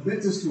 Dann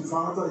bittest du,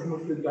 Vater, ich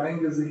möchte dein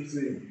Gesicht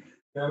sehen.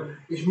 Ja,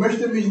 ich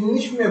möchte mich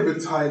nicht mehr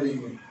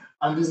beteiligen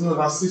an diesen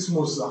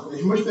Rassismus-Sachen.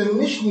 Ich möchte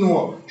nicht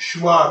nur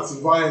schwarz,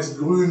 weiß,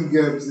 grün,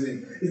 gelb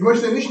sehen. Ich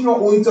möchte nicht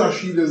nur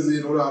Unterschiede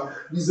sehen oder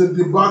diese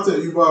Debatte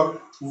über,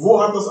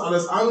 wo hat das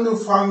alles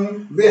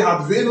angefangen, wer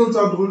hat wen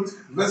unterdrückt,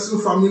 wessen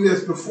Familie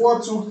ist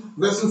bevorzugt,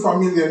 wessen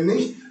Familie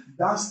nicht.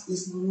 Das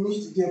ist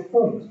nicht der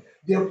Punkt.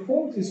 Der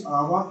Punkt ist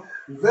aber,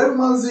 wenn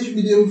man sich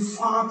mit dem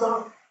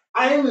Vater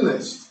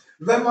einlässt,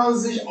 wenn man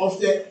sich auf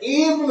der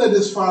Ebene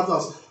des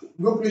Vaters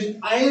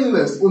wirklich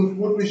einlässt und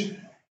wirklich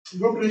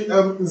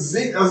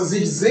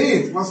sich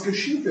sehnt, was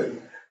geschieht denn,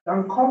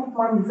 dann kommt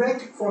man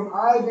weg von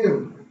all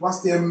dem,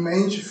 was der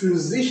Mensch für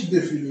sich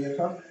definiert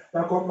hat,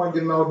 dann kommt man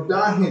genau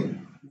dahin,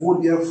 wo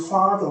der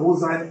Vater, wo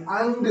sein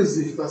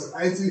Angesicht das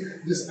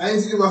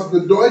Einzige, was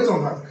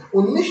Bedeutung hat.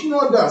 Und nicht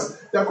nur das,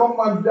 da kommt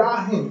man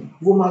dahin,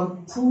 wo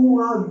man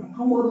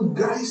puren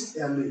Geist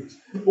erlebt.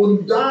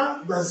 Und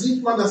da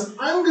sieht man das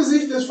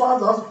Angesicht des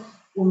Vaters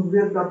und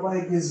wird dabei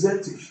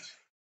gesättigt.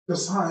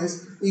 Das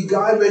heißt,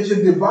 egal welche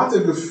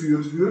Debatte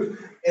geführt wird,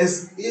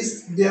 es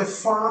ist der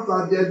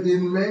Vater, der die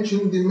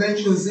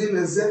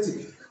Menschenseele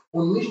sättigt.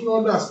 Und nicht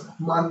nur das,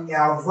 man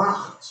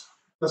erwacht.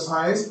 Das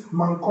heißt,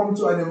 man kommt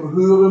zu einem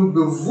höheren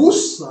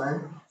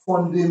Bewusstsein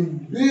von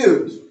dem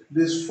Bild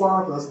des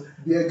Vaters,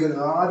 der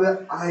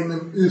gerade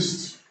einem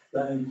ist.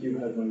 Thank you,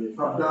 Heavenly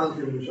Father.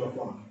 Danke, himmlischer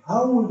Vater.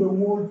 How will the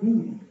world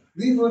be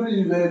Wie würde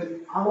die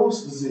Welt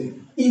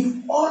aussehen, if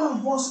all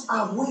of us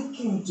are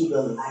waking to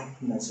the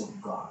likeness of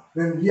God?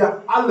 wenn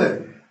wir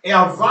alle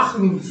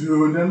erwachen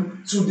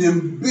würden zu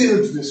dem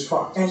Bild des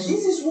And Vaters?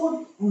 this is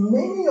what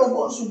many of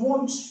us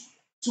want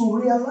to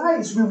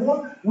realize.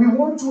 We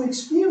want to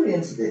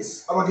experience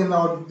this. Aber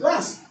genau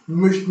das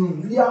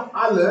möchten wir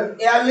alle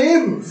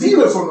erleben.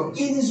 Viele von uns.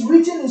 It is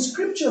written in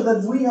Scripture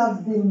that we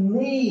have been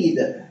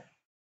made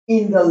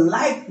in the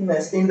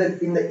likeness, in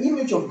the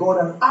image of God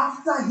and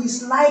after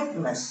His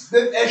likeness.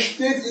 Denn es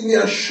steht in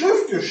der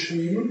Schrift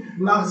geschrieben,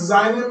 nach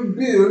seinem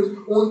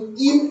Bild und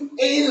ihm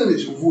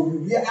ähnlich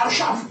wurden wir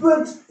erschaffen.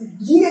 But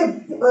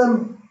here,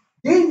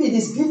 David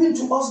is giving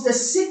to us the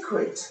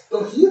secret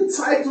Doch hier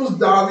zeigt uns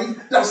David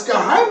das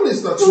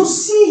Geheimnis to dazu,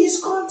 see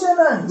His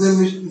countenance.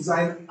 nämlich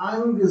sein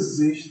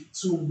Angesicht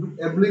zu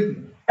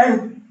erblicken.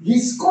 And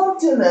His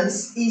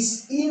countenance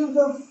is in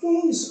the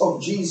face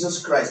of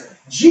Jesus Christ.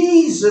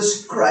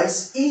 Jesus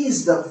Christ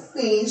is the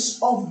face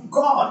of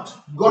God.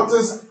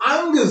 Gottes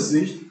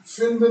Angesicht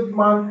findet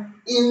man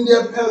in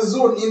der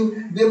Person,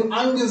 in dem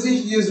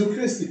Angesicht Jesu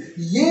Christi.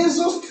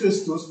 Jesus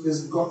Christus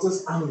ist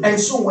Gottes And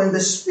Angesicht. so when the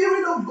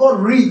Spirit of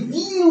God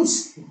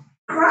reveals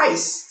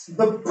Christ,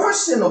 the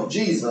person of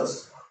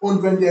Jesus,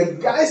 Und wenn der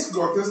Geist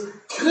Gottes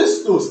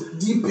Christus,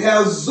 die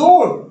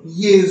Person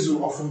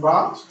Jesu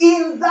offenbart,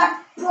 in that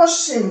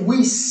person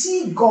we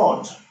see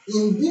God.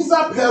 in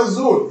dieser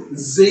Person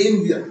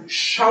sehen wir,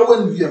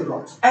 schauen wir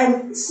Gott.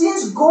 And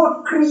since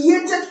God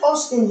created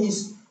us in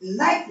His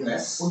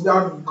likeness, Und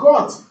da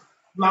Gott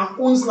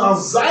uns nach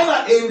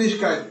seiner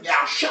Ähnlichkeit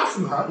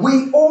erschaffen hat,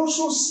 we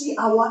also see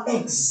our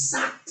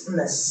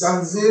exactness.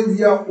 dann sehen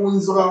wir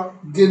unser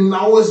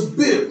genaues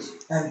Bild.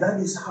 And that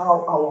is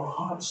how our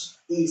hearts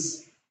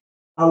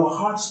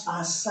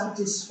are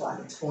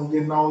satisfied. Und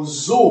genau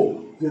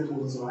so wird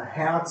unsere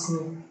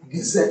Herzen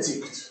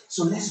gesättigt.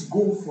 So let's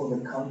go for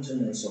the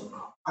countenance of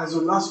God.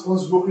 Also lasst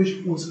uns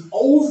wirklich uns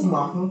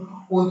aufmachen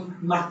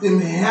und nach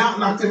dem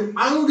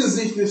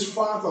Angesicht des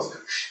Vaters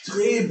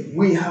streben.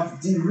 We have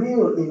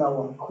derailed in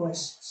our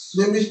quests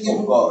Nämlich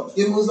of God.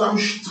 in unserem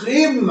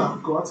Streben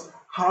nach Gott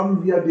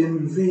haben wir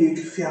den Weg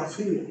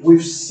verfehlt.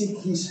 We've seek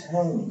His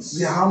hands,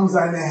 Wir haben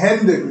seine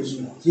Hände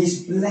gesucht.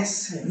 His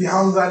blessings. Wir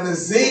haben seine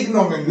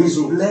Segnungen He's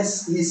gesucht.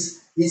 blessed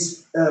his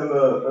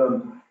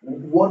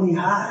what He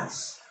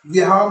has.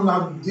 Wir haben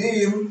nach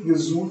dem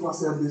gesucht,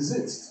 was er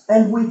besitzt.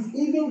 And we've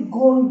even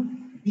gone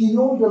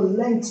beyond the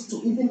length to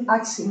even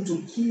ask Him to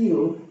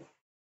kill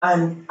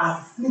and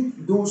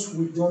afflict those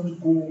we don't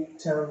go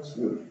terms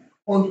with.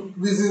 Und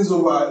wir sind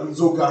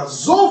sogar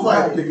so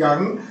weit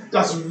gegangen,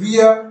 dass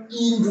wir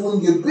ihn darum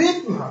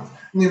gebeten haben,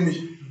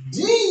 nämlich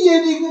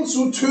diejenigen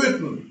zu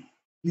töten,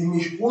 die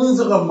nicht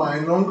unserer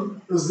Meinung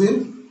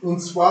sind, und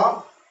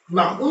zwar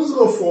nach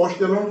unserer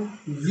Vorstellung,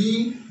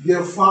 wie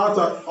der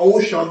Vater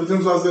ausschaut,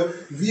 beziehungsweise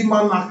wie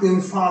man nach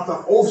dem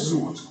Vater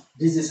aufsucht.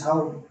 This is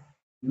how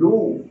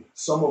low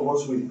some of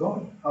us we've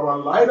gone. Aber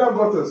leider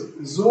Gottes,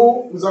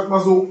 so, sag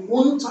mal so,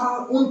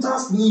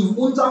 unterste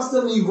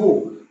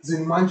Niveau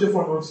sind manche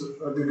von uns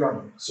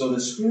gegangen. So the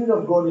Spirit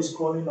of God is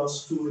calling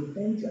us to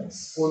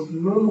repentance, Und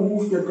nun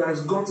ruft der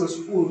Geist Gottes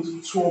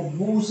uns zur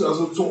Buße,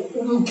 also zur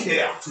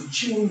Umkehr, to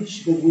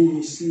change the way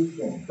we see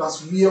things.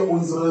 dass wir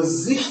unsere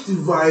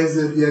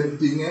Sichtweise der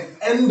Dinge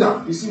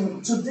ändern. You see,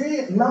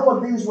 today,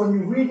 nowadays, when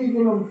you read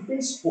even on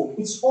Facebook,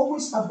 it's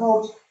always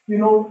about,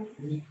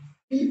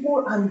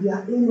 people and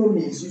their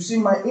enemies. You see,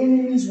 my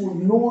enemies will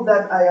know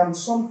that I am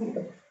something.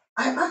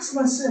 I ask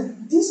myself,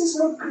 this is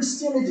not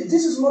Christianity.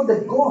 This is not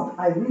the God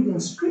I read in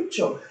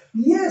Scripture.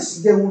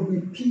 Yes, there will be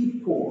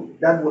people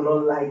that will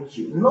not like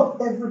you. Not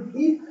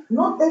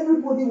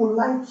everybody will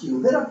like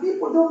you. There are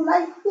people who don't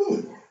like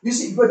me. You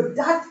see, but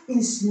that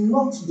is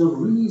not the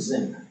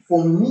reason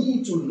for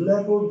me to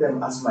label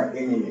them as my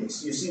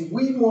enemies. You see,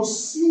 we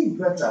must see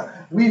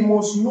better. We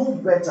must know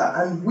better.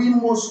 And we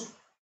must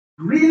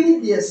really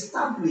be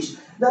established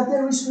that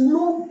there is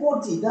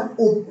nobody that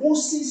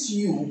opposes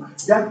you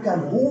that can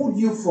hold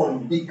you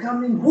from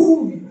becoming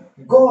who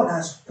God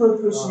has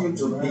purposed you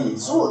to be.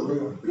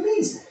 So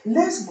please,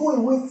 let's go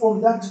away from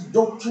that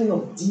doctrine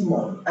of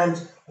demon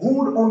and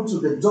hold on to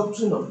the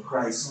doctrine of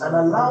Christ and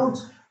allow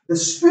the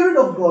Spirit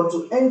of God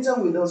to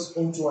enter with us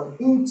into an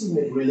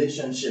intimate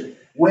relationship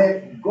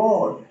where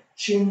God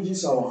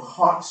changes our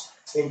hearts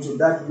into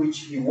that which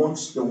He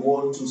wants the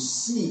world to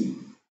see.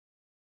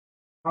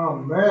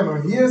 Amen.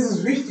 Und hier ist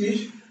es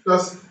wichtig,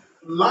 dass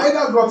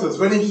leider Gottes,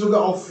 wenn ich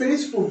sogar auf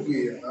Facebook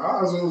gehe,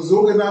 also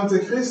sogenannte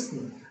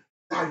Christen,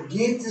 da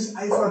geht es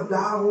einfach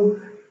darum,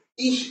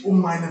 ich und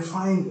meine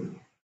Feinde.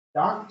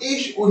 Ja,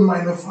 ich und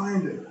meine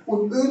Feinde.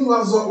 Und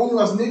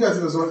irgendwas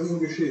Negatives soll ihnen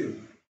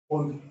geschehen.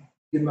 Und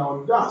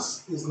Genau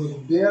das ist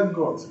nicht der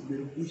Gott,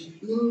 den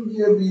ich in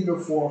der Bibel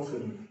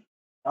vorfinde.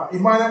 Ja, ich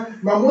meine,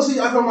 man muss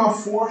sich einfach mal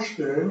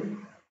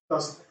vorstellen,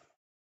 dass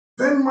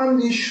wenn man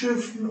die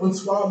Schriften, und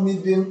zwar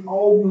mit den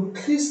Augen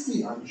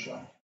Christi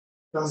anschaut,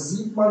 da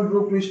sieht man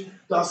wirklich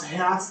das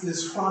Herz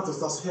des Vaters,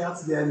 das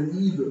Herz der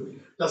Liebe,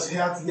 das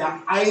Herz der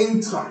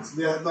Eintracht,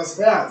 das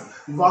Herz,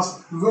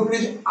 was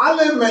wirklich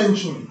alle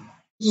Menschen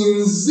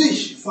in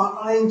sich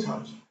vereint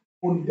hat.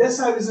 Und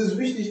deshalb ist es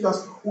wichtig,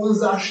 dass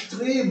unser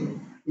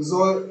Streben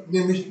soll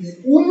nämlich die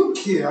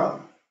Umkehr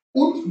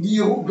und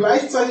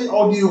gleichzeitig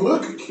auch die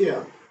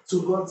Rückkehr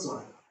zu Gott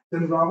sein.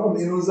 Denn warum?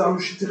 In unserem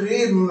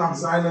Streben nach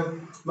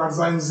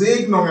seinen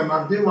Segnungen,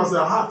 nach dem, was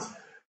er hat,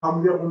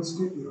 haben wir uns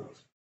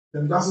geirrt.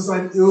 Denn das ist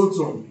ein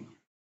Irrtum.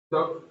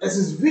 Es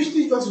ist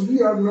wichtig, dass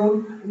wir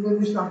nun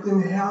nämlich nach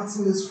dem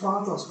Herzen des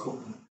Vaters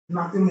gucken,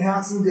 nach dem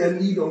Herzen der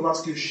Liebe. Und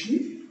was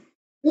geschieht?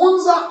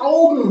 Unsere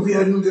Augen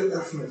werden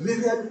geöffnet.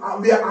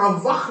 Wir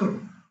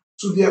erwachen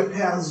zu der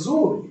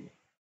Person,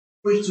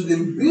 sprich zu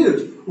dem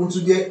Bild und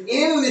zu der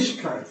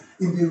Ähnlichkeit,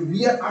 in dem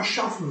wir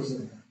erschaffen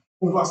sind.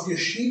 Und was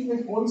geschieht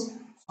mit uns?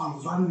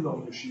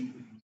 Verwandlung geschieht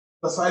mit uns.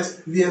 Das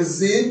heißt,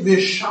 wir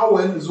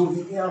schauen so,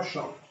 wie er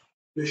schaut.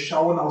 Wir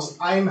schauen aus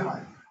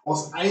Einheit,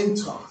 aus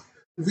Eintracht.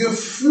 Wir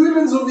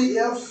fühlen so, wie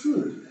er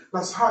fühlt.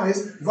 Das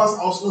heißt, was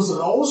aus uns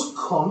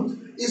rauskommt,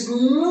 ist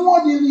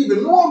nur die Liebe,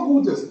 nur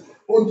Gutes.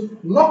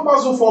 Und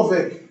nochmal so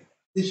vorweg,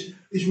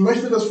 ich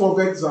möchte das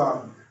vorweg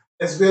sagen,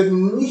 es wird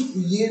nicht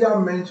jeder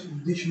Mensch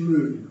dich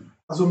mögen.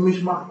 Also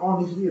mich mag auch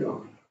nicht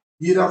jeder.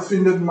 Jeder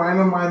findet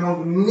meine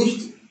Meinung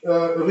nicht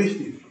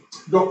richtig.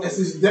 Doch es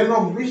ist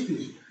dennoch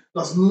wichtig,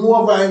 dass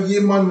nur weil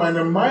jemand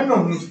meine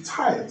Meinung nicht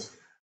teilt,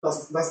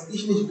 dass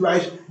ich nicht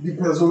gleich die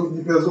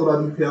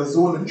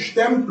Personen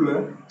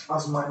stemple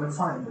als meine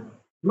Feinde.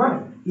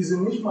 Nein, die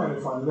sind nicht meine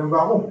Feinde. Denn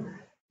warum?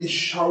 Ich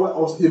schaue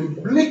aus dem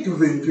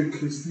Blickwinkel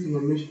Christi,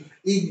 nämlich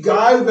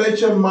egal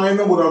welche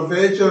Meinung oder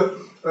welche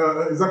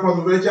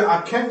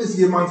Erkenntnis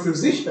jemand für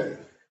sich hält,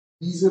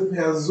 diese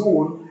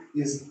Person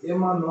ist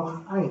immer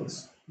noch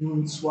eins.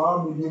 Und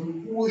zwar mit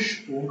dem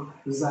Ursprung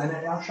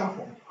seiner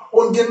Erschaffung.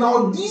 Und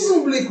genau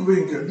diesen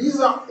Blickwinkel,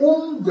 dieser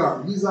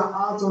Umgang, diese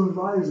Art und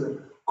Weise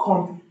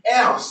kommt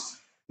erst,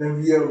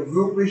 wenn wir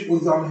wirklich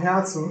unserem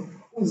Herzen,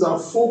 unser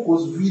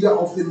Fokus wieder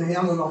auf den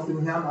Herrn und auf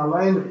den Herrn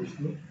allein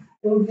richten.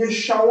 Und wir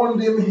schauen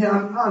dem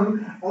Herrn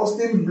an aus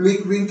dem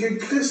Blickwinkel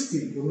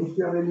Christi und nicht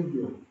der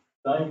Religion.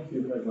 Thank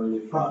you,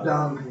 Heavenly Father.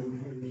 Danke.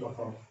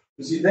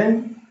 You see,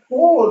 then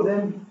Paul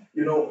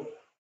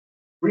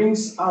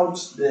brings out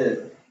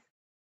the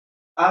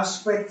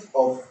aspect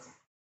of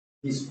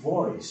his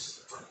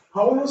voice.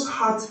 Paulus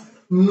hat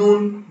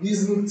nun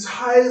diesen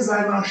Teil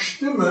seiner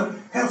Stimme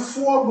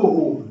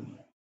hervorgehoben.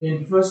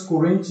 In 1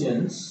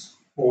 Corinthians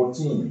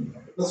 14,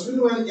 Das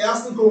finden wir in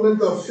 1.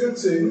 Korinther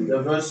 14,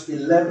 verse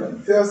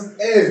 11. Vers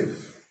 11.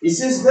 It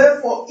says,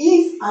 therefore,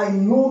 if I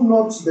know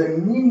not the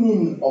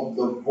meaning of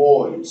the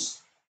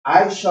voice,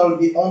 I shall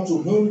be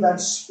unto him that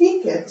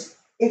speaketh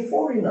a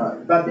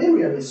foreigner.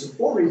 Barbarian is a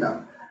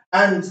foreigner.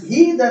 And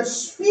he that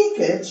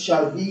speaketh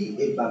shall be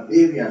a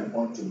barbarian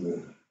unto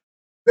me.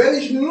 Wenn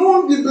ich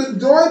nun die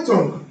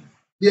Bedeutung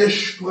der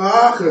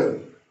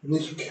Sprache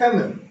nicht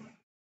kenne,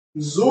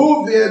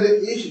 so werde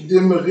ich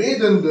dem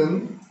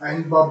Redenden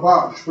ein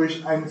Barbar,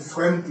 sprich ein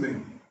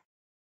Fremdling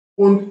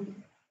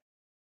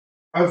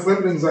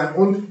sein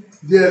und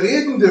der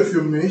Redende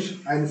für mich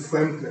ein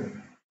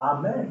Fremdling.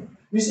 Amen.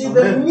 You see,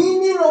 Amen. the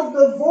meaning of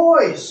the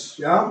voice.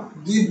 Ja,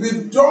 die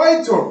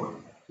Bedeutung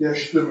der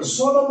Stimme.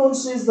 Solomon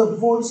says the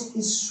voice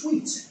is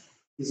sweet.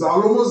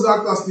 Salomo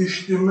sagt, dass die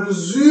Stimme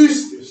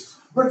süß ist.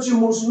 But you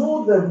must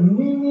know the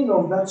meaning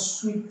of that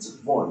sweet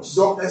voice.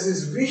 Doch es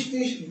ist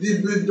wichtig, die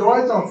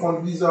Bedeutung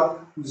von dieser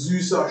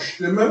süßen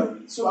Stimme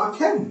zu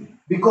erkennen.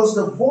 Because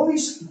the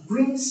voice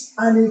brings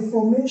an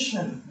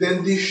information.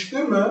 Denn die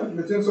Stimme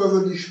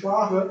bzw. die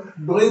Sprache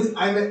bringt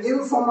eine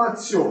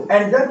Information.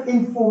 And that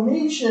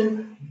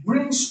information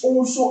brings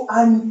also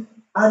an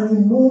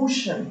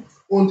emotion.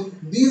 Und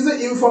diese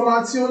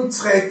Information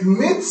trägt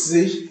mit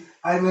sich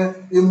eine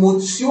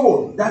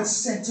Emotion. That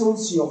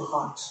settles your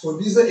heart. Und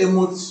diese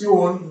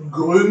Emotion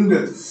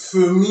gründet,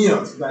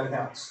 firmiert dein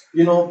Herz.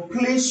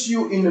 Place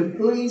you in a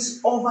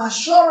place of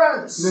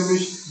assurance.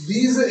 Nämlich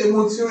diese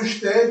Emotion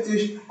stellt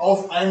dich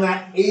auf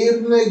einer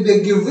Ebene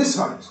der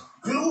Gewissheit.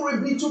 Glory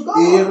be to God.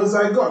 Ehre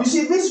sei Gott. You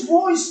see, this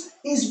voice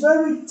is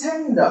very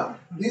tender.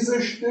 Diese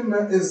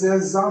Stimme ist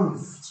sehr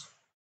sanft.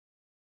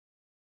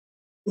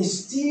 A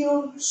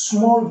still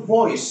small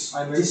voice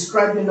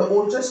described in the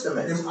Old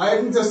Testament. Im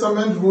Alten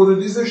Testament wurde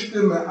diese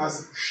Stimme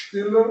als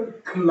stille,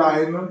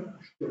 kleine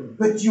Stimme.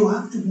 But you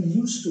have to be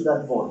used to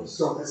that voice.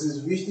 Doch es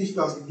ist wichtig,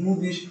 dass du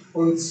dich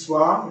und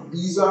zwar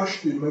dieser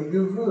Stimme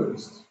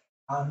gewöhnst.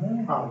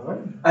 Amen.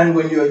 Amen. And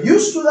when you are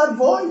used to that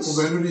voice,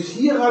 und wenn du dich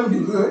hieran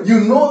gewöhnst,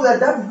 you know that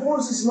that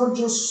voice is not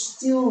just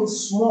still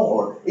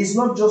small, it's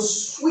not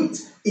just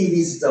sweet, it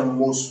is the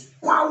most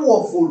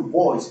powerful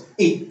voice.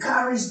 It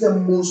carries the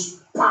most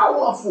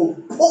powerful,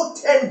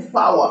 potent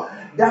power.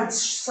 that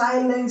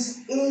silence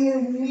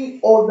any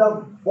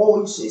other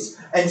voices.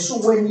 And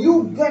so when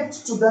you get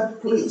to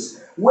that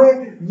place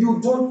where you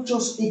don't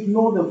just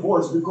ignore the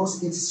voice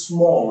because it's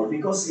small,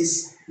 because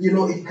it's,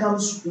 it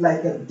comes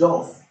like a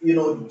dove,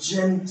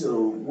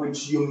 gentle with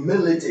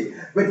humility.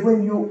 But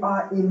when you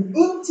are in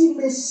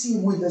intimacy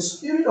with the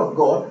Spirit of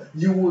God,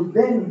 you will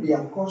then be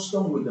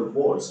accustomed with the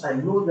voice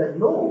and know that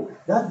no,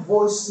 that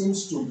voice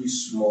seems to be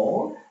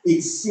small,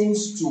 it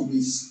seems to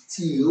be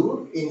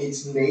still in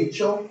its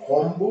nature,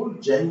 humble,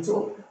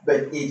 gentle, but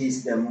it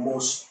is the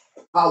most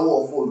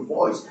powerful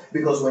voice,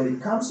 because when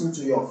it comes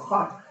into your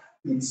heart,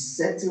 it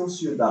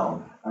settles you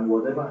down, and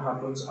whatever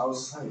happens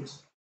outside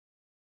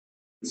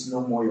is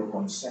no more your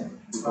concern,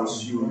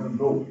 because you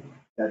know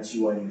that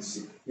you are in a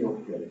secure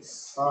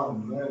place.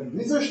 Amen.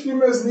 Diese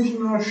Stimme ist nicht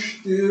nur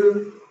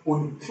still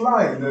und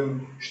klein,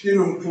 denn still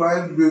und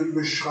klein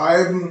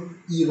beschreiben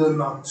ihre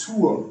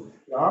Natur.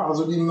 Ja,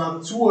 also die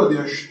Natur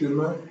der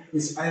Stimme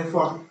ist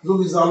einfach, so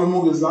wie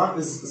Salomo gesagt,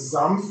 ist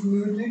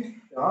sanftmütig,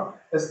 ja,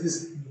 es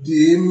ist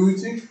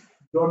demütig.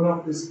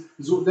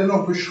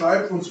 Dennoch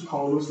beschreibt uns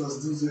Paulus, dass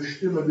diese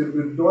Stimme, die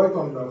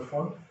Bedeutung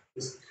davon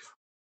ist,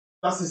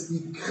 das ist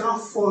die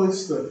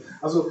kraftvollste.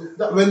 Also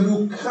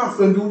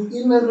wenn du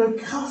innere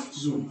Kraft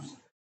suchst,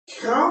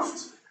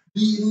 Kraft,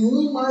 die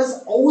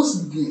niemals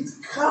ausgeht,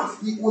 Kraft,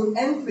 die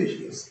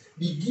unendlich ist,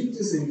 die gibt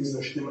es in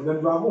dieser Stimme.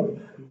 Denn warum?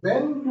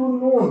 Wenn du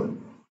nun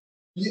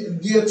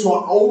dir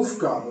zur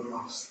Aufgabe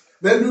machst,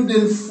 wenn du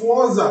den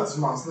Vorsatz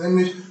machst,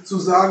 nämlich zu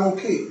sagen,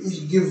 okay,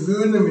 ich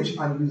gewöhne mich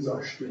an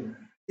dieser Stimme,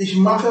 ich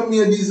mache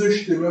mir diese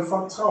Stimme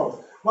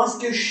vertraut. Was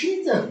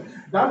geschieht denn?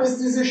 Dann ist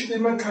diese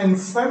Stimme kein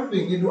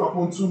Fremdling, den du ab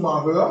und zu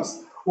mal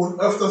hörst und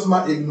öfters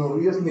mal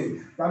ignorierst.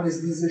 Nee, dann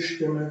ist diese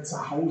Stimme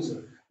zu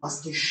Hause.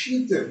 Was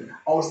geschieht denn?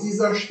 Aus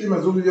dieser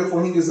Stimme, so wie wir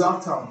vorhin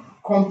gesagt haben,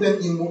 kommt denn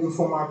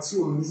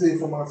Information. Diese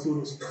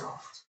Information ist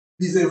Kraft.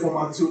 Diese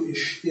Information ist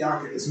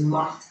Stärke, ist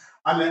Macht.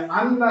 Alle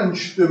anderen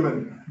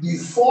Stimmen, die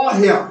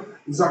vorher,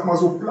 ich sag mal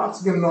so,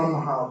 Platz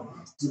genommen haben,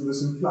 sie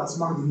müssen Platz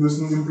machen, sie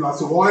müssen den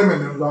Platz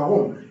räumen. Und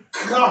warum?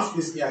 Kraft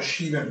ist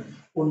erschienen.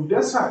 Und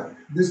deshalb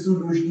bist du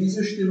durch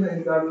diese Stimme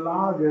in der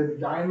Lage,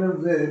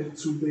 deine Welt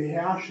zu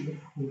beherrschen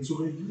und zu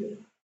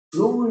regieren.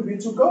 Glory be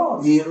to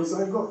God. Ehre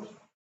sei Gott.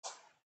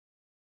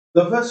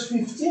 The verse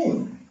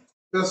 15.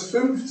 Vers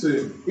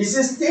 15. It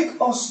says,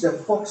 take us the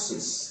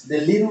foxes,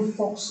 the little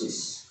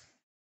foxes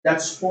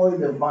that spoil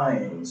the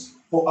vines,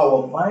 for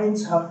our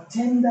vines have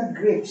tender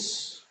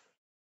grapes.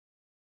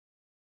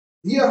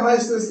 Hier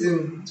heißt es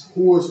in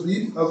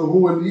Hohenlied, also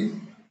Hohenlied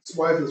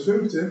 2, Vers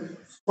 15,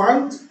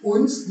 fangt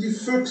uns die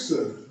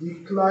Füchse,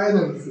 die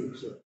kleinen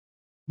Füchse,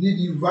 die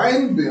die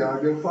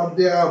Weinberge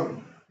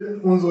verderben,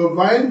 denn unsere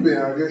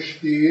Weinberge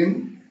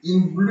stehen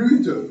in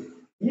Blüte.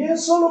 Here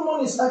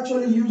Solomon is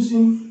actually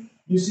using,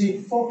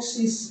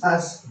 foxes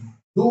as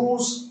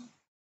those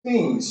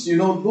things,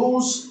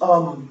 those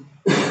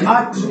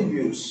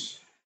attributes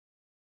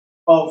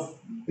of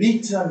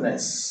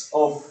bitterness,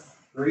 of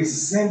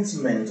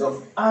resentment,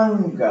 of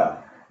anger.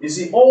 You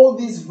see, all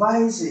these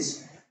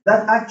vices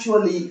that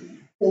actually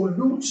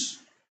pollute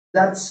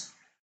that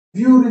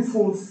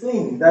beautiful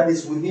thing that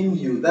is within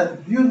you,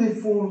 that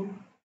beautiful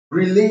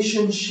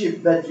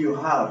relationship that you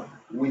have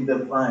with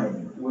the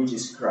vine, which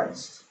is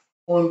Christ.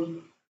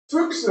 Und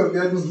Füchse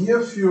werden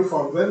hierfür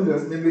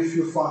verwendet, nämlich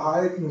für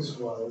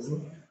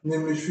Verhaltensweisen,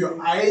 nämlich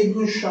für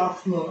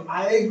Eigenschaften und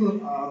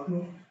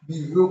Eigenarten,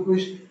 die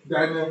wirklich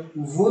deine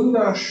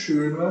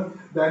wunderschöne,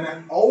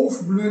 deine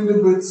aufblühende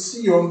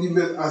Beziehung, die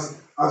wird als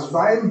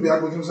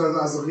Weinberg bzw.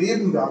 als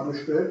Reben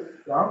dargestellt,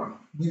 ja,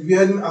 die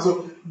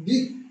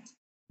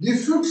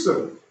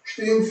Füchse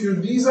stehen für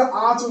diese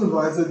Art und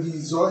Weise,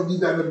 die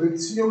deine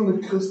Beziehung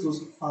mit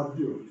Christus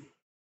verdirbt.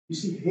 You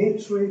see,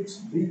 hatred,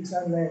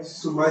 bitterness,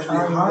 zum Beispiel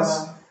anger,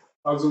 Hass,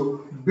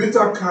 also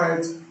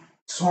Bitterkeit,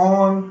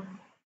 Zorn.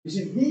 You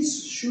see,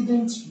 these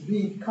shouldn't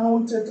be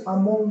counted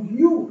among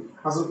you.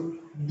 Also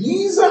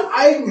diese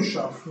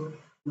Eigenschaften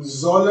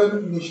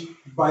sollen nicht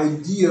bei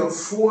dir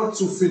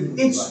vorzufinden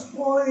It sein.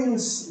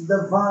 spoils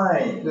the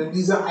vine. Denn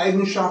diese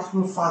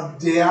Eigenschaften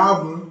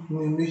verderben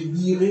nämlich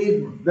die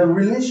Reben. The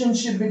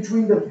relationship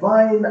between the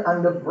vine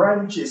and the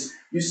branches,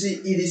 you see,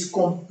 it is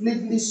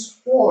completely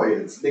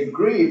spoiled. The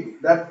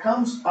grape that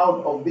comes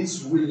out of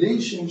this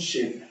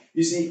relationship,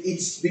 you see,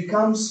 it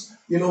becomes,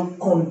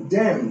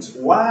 condemned.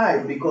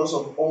 Why? Because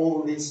of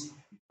all these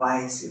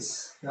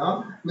vices.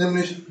 Ja,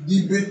 nämlich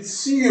die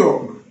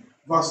Beziehung,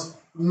 was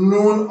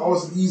nun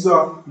aus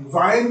dieser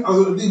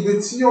also die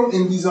Beziehung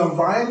in dieser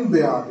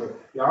Weinberge,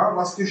 ja,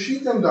 was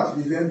geschieht denn da?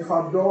 Die werden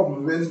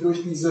verdorben, werden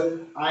durch diese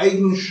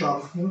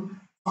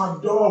Eigenschaften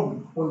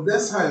verdorben. Und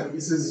deshalb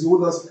ist es so,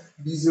 dass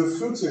diese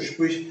Füchse,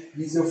 sprich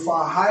diese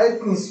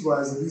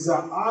Verhaltensweise, diese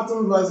Art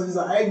und Weise,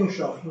 diese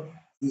Eigenschaften,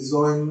 die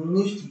sollen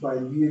nicht bei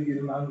dir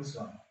genannt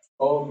sein.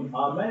 Amen.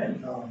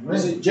 Amen. You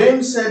see,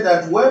 James said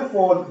that,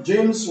 wherefore,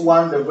 James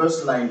 1, the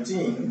verse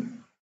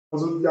 19,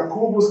 also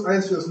Jakobus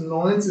 1, Vers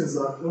 19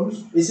 sagt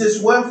uns, it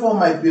says, wherefore,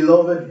 my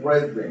beloved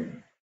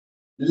brethren,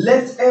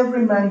 let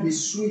every man be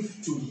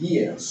swift to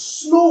hear,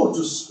 slow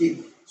to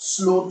speak,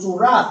 slow to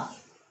wrath.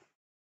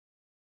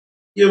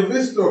 Ihr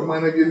wisst doch,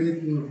 meine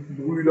geliebten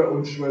Brüder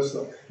und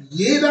Schwestern,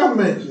 jeder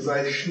Mensch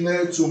sei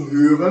schnell zum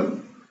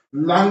Hören,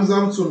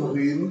 langsam zum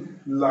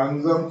Reden,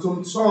 langsam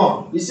zum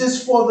Zorn. It says,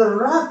 for the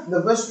wrath,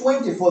 the verse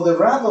 20, for the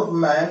wrath of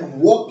man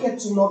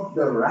worketh not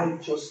the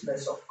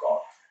righteousness of God.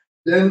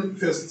 Denn,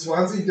 Vers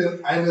 20,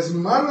 denn eines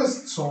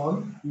Mannes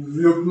Zorn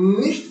wirkt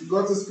nicht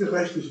Gottes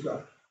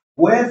Gerechtigkeit.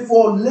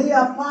 Wherefore lay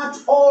apart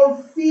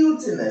all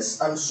filthiness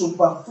and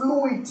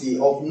superfluity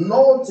of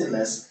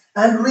naughtiness,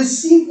 and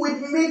receive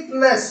with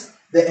meekness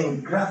the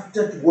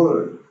engrafted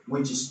word,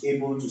 which is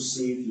able to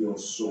save your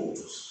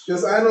souls.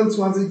 Vers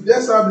 21,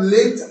 deshalb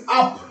legt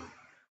ab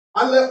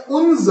alle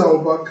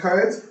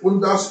Unsauberkeit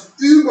und das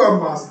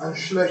Übermaß an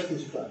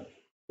Schlechtigkeit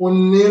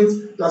und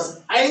nehmt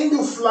das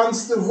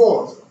eingepflanzte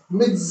Wort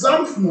mit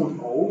Sanftmut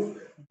auf,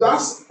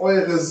 das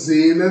eure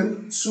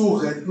Seelen zu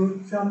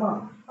retten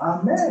vermag.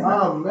 Amen.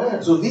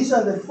 Amen. So these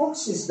are the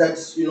foxes that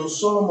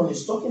Solomon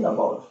is talking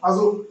about.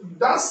 Also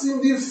das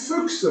sind die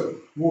Füchse,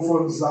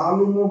 wovon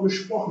Salomo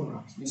gesprochen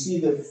hat. You see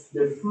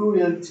the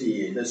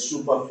fluidity, the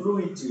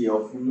superfluity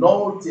of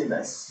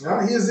naughtiness.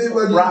 Ja, hier sehen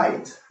wir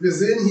Pride. Wir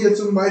sehen hier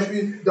zum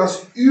Beispiel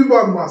das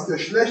Übermaß der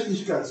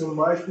Schlechtigkeit, zum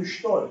Beispiel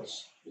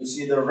Stolz. You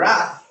see the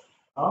wrath.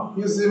 Ja,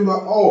 hier sehen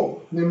wir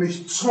auch,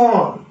 nämlich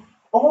Zorn.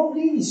 All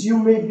these,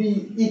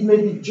 it may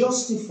be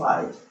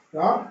justified.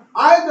 Ja,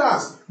 all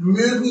das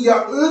mögen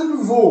ja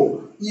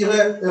irgendwo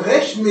ihre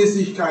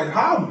Rechtmäßigkeit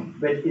haben.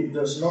 But it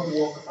does not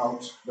work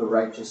out the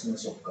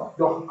righteousness of God.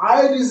 Doch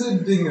all diese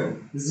Dinge,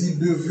 sie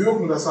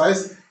bewirken, das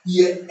heißt,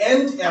 ihr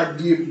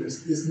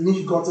Endergebnis ist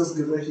nicht Gottes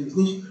Gerechtigkeit, ist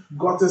nicht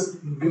Gottes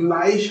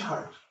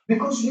Gleichheit.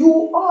 Because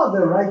you are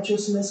the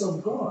righteousness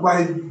of God.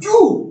 Weil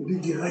du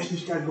die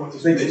Gerechtigkeit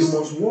Gottes But you bist.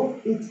 must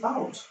work it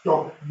out.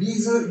 Doch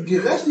diese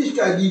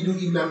Gerechtigkeit, die du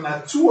in der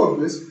Natur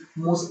bist,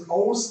 muss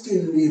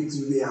ausgelebt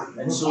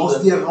werden, muss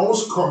aus dir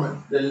rauskommen.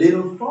 The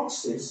little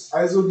foxes,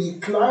 Also die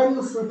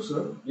kleinen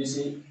Füchse, you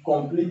see,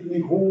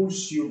 completely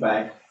holds you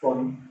back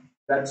from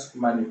that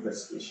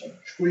manifestation.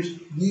 sprich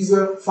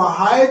diese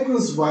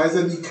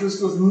Verhaltensweise, die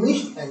Christus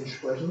nicht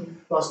entsprechen,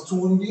 was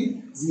tun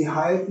die? Sie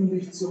halten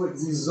dich zurück.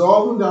 Sie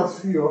sorgen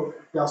dafür,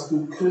 dass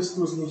du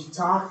Christus nicht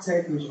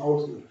tagtäglich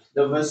auslebst.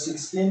 The verse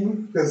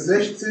 16, Vers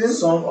 16,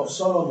 Song of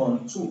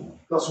Solomon 2.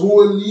 das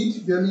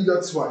Hohenlied der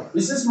Lieder 2.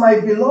 It says, my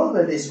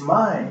beloved is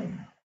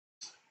mine,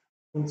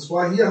 Und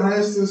zwar hier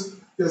heißt es,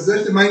 Vers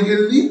 16, mein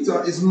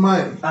Geliebter ist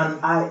mein and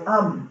I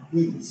am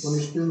his. und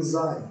ich bin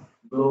sein.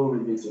 Glory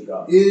be to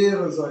God.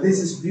 Ehre sei This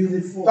Gott. is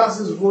beautiful. Das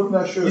ist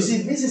wunderschön. You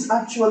see, this is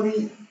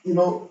actually,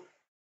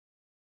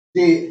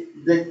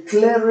 the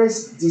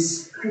clearest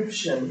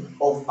description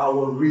of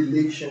our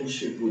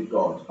relationship with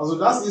God. Also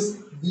das ist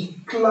die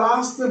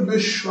klarste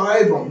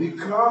Beschreibung, die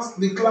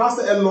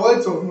klarste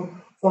Erläuterung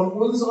von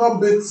unserer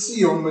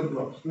Beziehung mit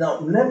Gott.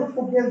 Now, never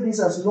forget this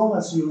as long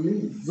as you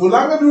live.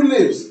 Solange du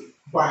lebst,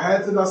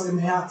 behalte das im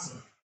Herzen.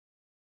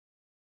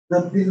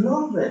 The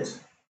beloved,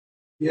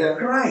 Der,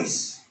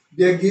 Christ,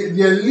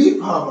 der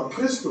Liebhaber,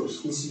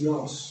 Christus, is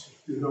yours,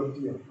 gehört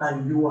dir.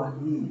 and you are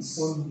his.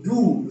 Und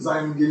du,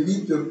 sein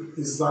Geliebter,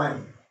 ist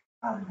sein.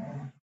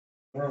 Amen.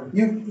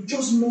 You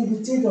just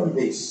meditate on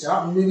this.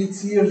 Ja,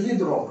 meditiere hier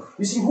drauf.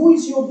 You see, who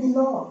is your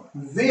beloved?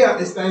 Wer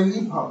ist dein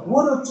Liebhaber?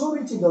 What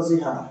authority does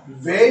he have?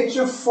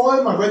 Welche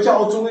Vollmacht, welche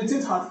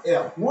Autorität hat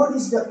er? What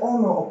is the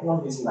honor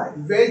upon his life?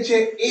 Welche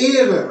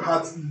Ehre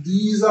hat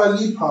dieser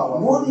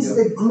Liebhaber? What is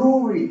the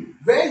glory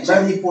that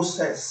Welche, he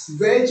possesses?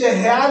 welche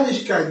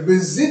Herrlichkeit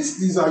besitzt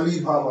dieser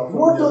Liebhaber? von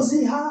What dir? does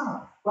he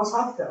have? Was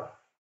hat er?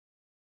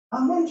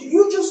 Amen.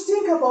 You just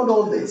think about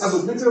all this.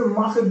 Also bitte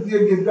mache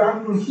dir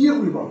Gedanken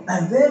hierüber.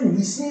 And then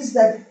he says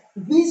that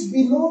this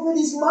beloved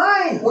is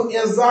mine. Und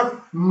er sagt,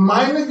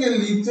 meine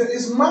Geliebte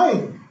ist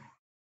mein.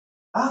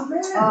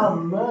 Amen.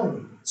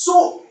 Amen.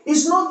 So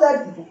it's not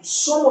that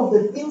some of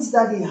the things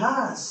that he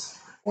has.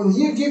 Und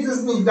hier geht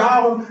es nicht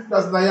darum,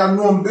 dass,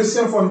 nur ein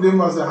bisschen von dem,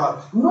 was er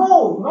hat.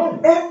 No, Nein.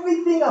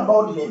 everything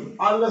about him.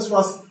 Alles,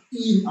 was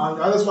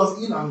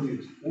ihn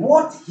angeht.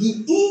 What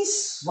he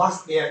is,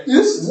 Was er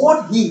ist,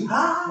 what he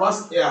has,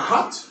 was er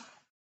hat,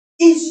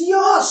 is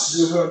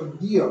yours. gehört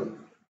dir.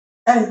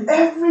 And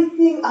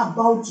everything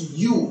about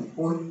you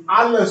Und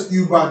alles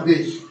über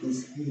dich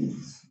is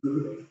his.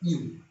 gehört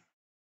ihm.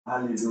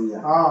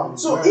 Hallelujah. Amen.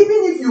 So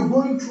even if you're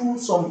going through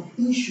some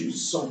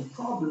issues, some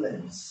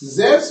problems,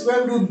 Selbst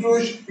wenn du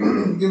durch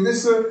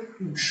gewisse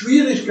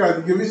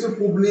Schwierigkeiten, gewisse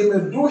Probleme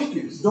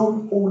durchgehst,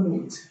 don't own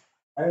it.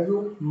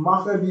 also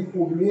mache die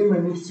Probleme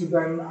nicht zu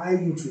deinem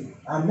Eigentum.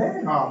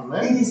 Amen.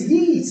 Amen. It is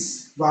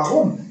his.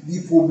 Warum?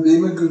 Die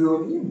Probleme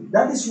gehören ihm.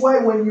 That is why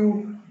when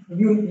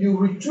you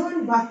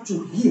return back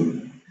to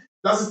him,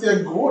 Das ist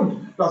der Grund,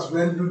 dass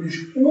wenn du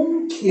dich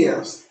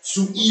umkehrst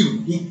zu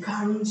ihm, he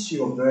carries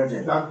your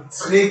burden. dann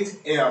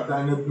trägt er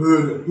deine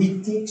Bürde.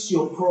 He takes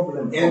your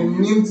problem Er from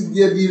you nimmt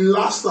dir die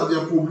Laster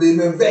der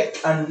Probleme weg.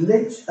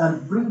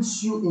 and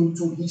brings you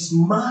into his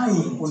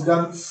mind. Und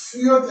dann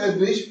führt er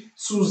dich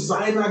zu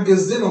seiner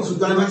Gesinnung, zu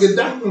deiner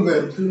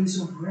Gedankenwelt.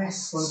 Place of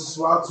rest. Und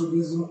zwar zu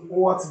diesem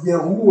Ort der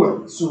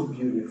Ruhe. So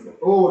beautiful.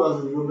 Oh,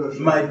 das ist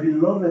wunderschön. My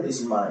beloved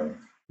is mine.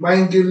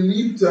 mein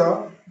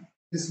Geliebter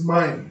ist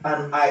mein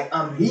and I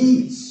am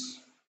his.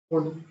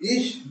 und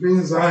ich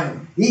bin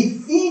sein,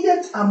 He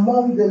feedeth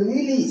among the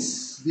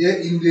lilies.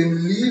 der in den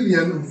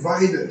Lilien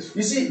weidet.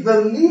 You see,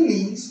 the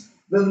lily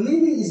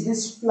is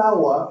this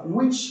flower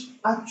which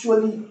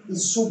actually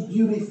is so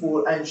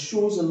beautiful and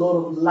shows a lot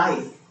of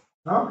life.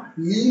 Ja?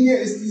 Lilie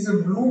ist diese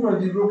Blume,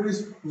 die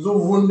wirklich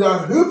so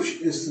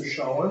wunderhübsch ist zu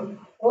schauen,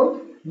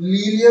 und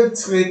Lilie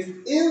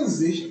trägt in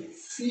sich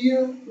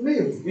viel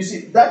Leben. You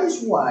see, that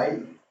is why,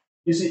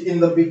 you see, in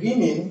the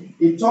beginning,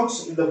 it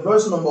talks, the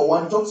verse number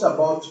 1 talks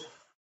about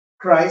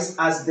Christ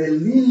as the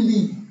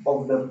lily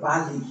of the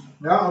valley.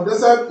 Ja, und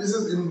deshalb ist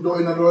es in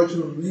der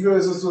deutschen Bibel,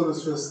 ist es so,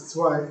 das Vers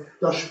 2,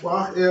 da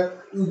sprach er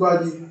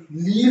über die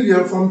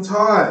Lilie vom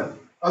Tal.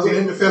 Also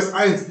in Vers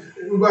 1,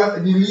 über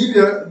die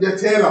Lilie der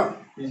Täler.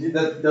 You see,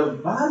 the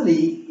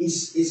valley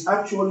is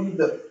actually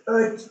the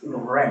earth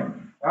realm.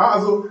 Ja,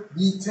 also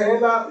die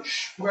Täler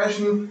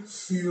sprechen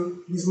für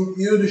diesen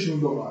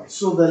irdischen Bereich.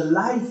 So the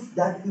life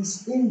that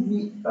is in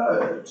the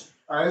earth.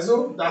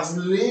 Also das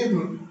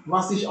Leben,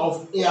 was sich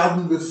auf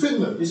Erden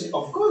befindet. You see,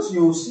 of course,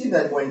 you will see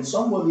that when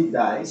somebody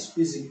dies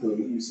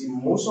physically, you see,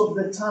 most of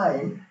the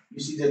time, you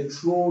see they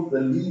throw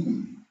the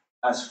lily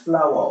as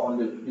flower on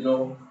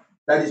the,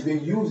 that is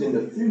being used in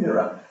the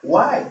funeral.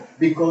 Why?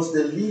 Because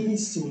the lily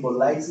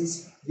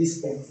symbolizes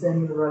this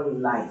ephemeral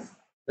life.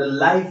 The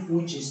life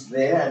which is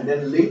there and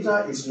then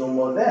later is no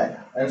more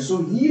there. And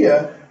so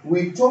here,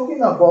 we're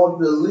talking about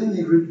the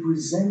lily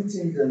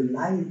representing the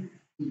life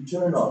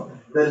eternal.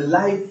 The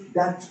life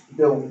that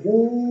the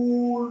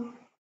whole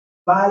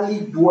valley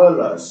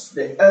dwellers,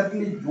 the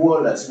earthly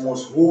dwellers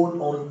must hold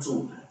on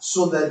to,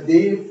 so that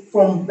they,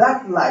 from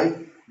that life,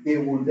 they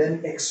will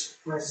then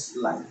express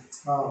life.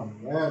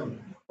 Amen.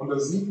 Und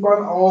das sieht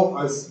man auch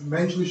als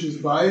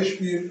menschliches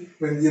Beispiel,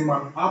 wenn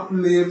jemand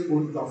ablebt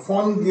und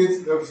davon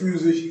geht,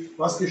 physisch,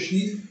 was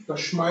geschieht? Da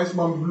schmeißt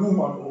man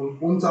Blumen an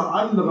und unter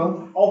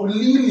anderem auch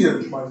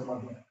Lilien schmeißt man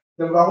an.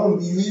 Denn warum?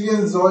 Die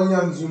Lilien sollen ja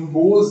ein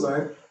Symbol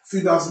sein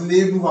für das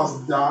Leben,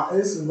 was da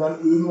ist und dann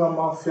irgendwann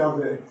mal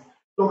verwelkt.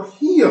 Doch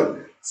hier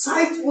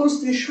zeigt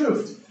uns die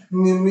Schrift,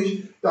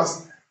 nämlich,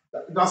 dass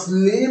das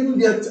Leben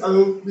der,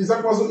 also ich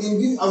sag mal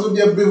so,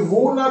 der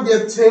Bewohner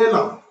der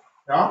Täler,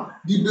 ja,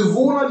 die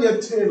Bewohner der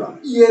Täler,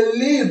 ihr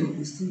Leben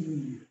ist die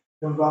Lilie.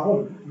 Denn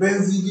warum?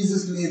 Wenn sie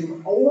dieses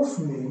Leben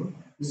aufnehmen,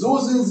 so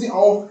sind sie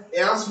auch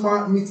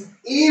erstmal mit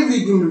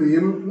ewigem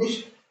Leben,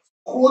 nicht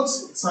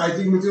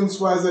kurzzeitig,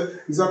 beziehungsweise,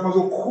 ich sag mal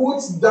so,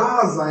 kurz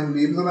Dasein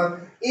leben,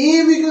 sondern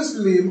ewiges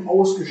Leben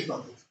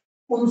ausgestattet.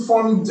 Und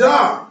von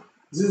da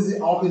sind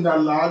sie auch in der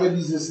Lage,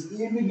 dieses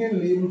ewige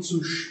Leben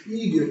zu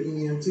spiegeln in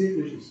ihrem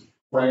tägliches.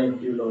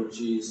 Thank you, Lord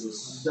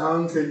Jesus.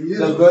 Danke, The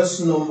Jesus.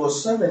 verse number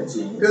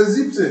 17. Vers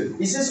 17.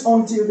 It says,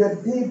 until the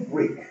day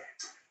break,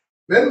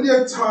 Wenn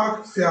der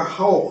Tag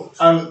verhaucht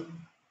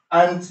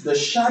and the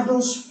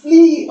shadows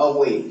flee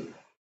away,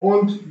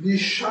 und die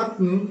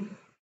Schatten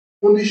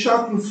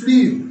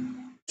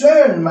fliehen,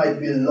 turn, my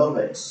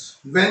beloved,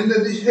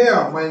 wende dich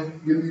her,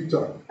 mein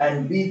Geliebter,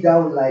 and be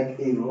thou like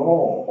a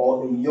roe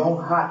or a young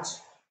hart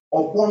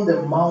upon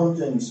the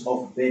mountains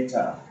of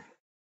Bethel.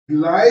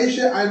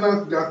 gleiche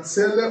einer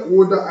Gazelle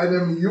oder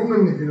einem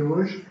jungen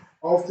Hirsch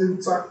auf den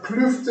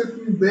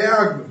zerklüfteten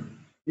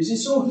Bergen. You see,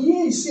 so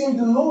here he's saying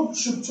the Lord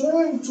should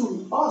turn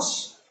to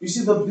us. You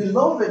see, the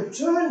beloved,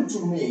 turn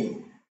to me.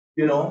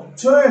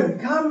 Turn,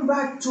 come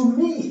back to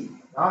me.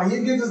 Ja, hier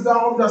geht es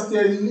darum, dass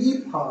der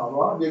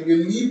Liebhaber, der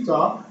Geliebte,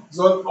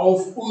 soll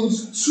auf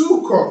uns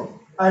zukommen.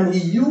 And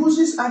he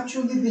uses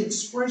actually the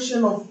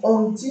expression of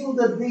until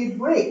the day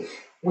break.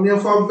 Und er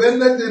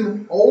verwendet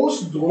den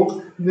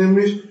Ausdruck,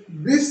 nämlich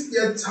bis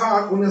der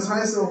Tag, und es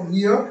heißt auch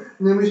hier,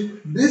 nämlich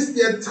bis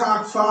der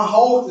Tag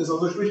verhaucht ist,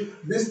 also sprich,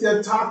 bis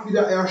der Tag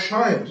wieder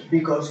erscheint.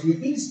 Because he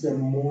is the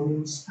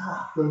morning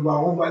star. Und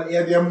warum? Weil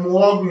er der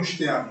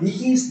Morgenstern ist.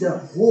 He is the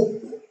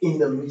hope in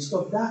the midst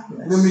of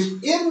darkness.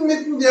 Nämlich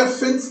inmitten der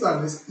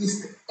Finsternis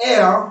ist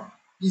der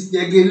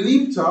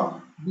Geliebte,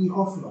 die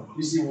Hoffnung.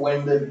 You see,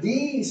 when the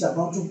day is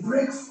about to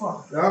break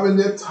forth. Ja, wenn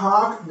der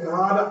Tag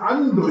gerade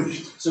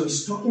anbricht. So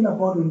he's talking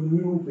about a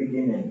new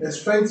beginning. Es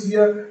fängt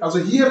hier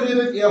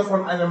redet er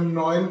von einem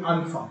neuen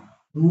Anfang.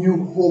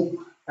 New hope.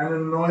 Eine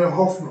neue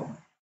Hoffnung.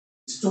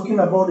 He's talking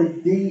about a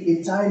day,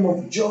 a time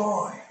of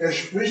joy. Er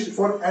spricht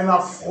von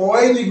einer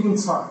freudigen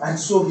Zeit. And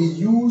so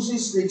he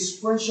uses the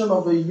expression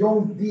of a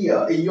young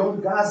deer, a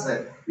young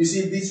gazelle. You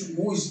see, this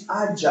who is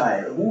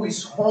agile, who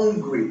is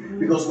hungry.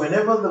 Because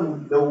whenever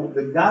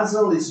the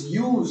gazelle is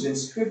used in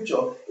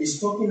scripture, it's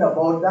talking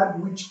about that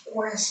which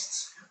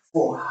quests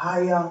for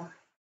higher,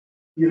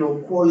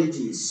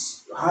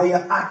 qualities,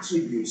 higher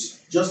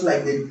attributes, just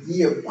like the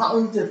deer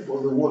panted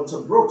for the water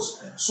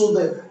brooks. So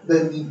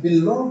the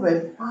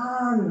beloved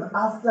pan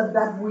after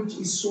that which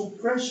is so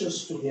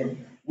precious to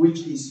him,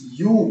 which is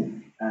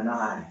you and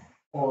I.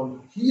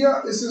 Und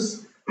hier ist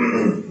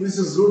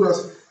es so,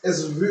 dass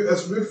es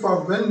wird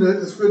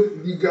verwendet, es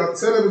wird die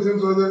Gazelle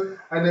bzw.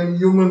 einem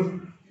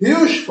jungen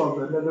Hirsch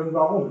verwendet. Denn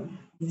warum?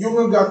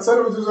 junge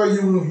Gazelle bzw.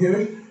 jungen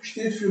Hirsch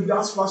steht für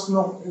das, was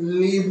noch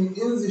Leben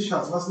in sich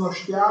hat, was noch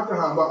Stärke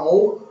hat, aber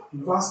auch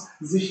was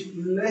sich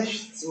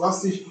lechzt,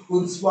 was sich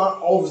und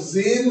zwar auf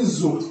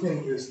Sehnsucht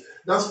hin ist.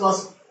 Das,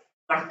 was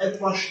nach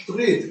etwas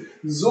strebt.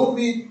 So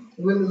wie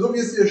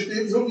es hier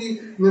steht, so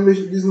wie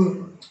nämlich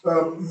diesen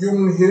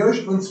jungen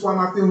Hirsch und zwar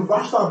nach dem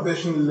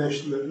Wasserbächen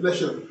lechzt.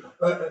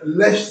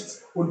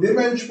 Und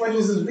dementsprechend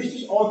ist es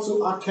wichtig auch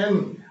zu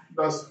erkennen,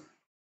 dass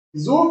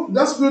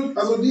das wird,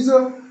 also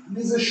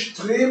diese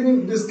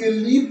Streben des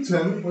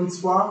Geliebten, und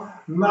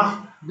zwar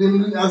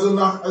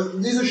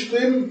dieses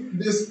Streben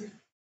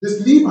des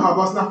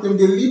Liebhabers nach dem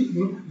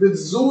Geliebten wird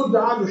so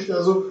dargestellt,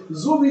 also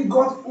so wie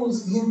Gott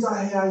uns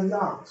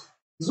hinterherjagt,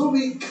 so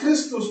wie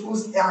Christus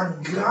uns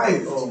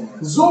ergreift,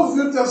 so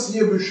wird das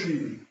hier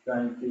beschrieben.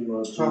 Thank you,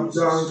 Lord Jesus.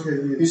 Danke,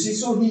 You Jesus. see,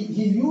 so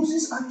he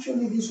uses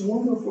actually this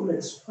wonderful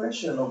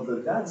expression of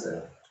the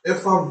gazelle. Er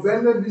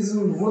verwendet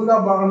diesen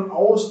wunderbaren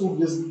Ausdruck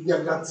der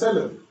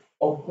Gazelle.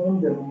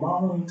 Upon the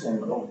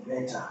mountain of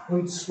Beta.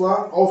 Und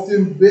zwar auf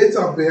den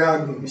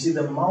Beta-Bergen. You see,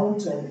 the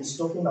mountain is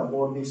talking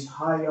about this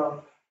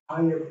higher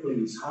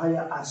place,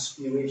 higher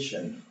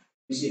aspiration.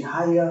 You see,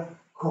 higher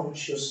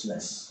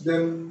consciousness.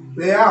 Denn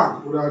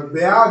Berg oder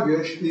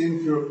Berge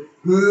stehen für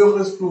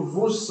höheres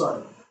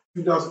Bewusstsein,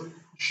 für das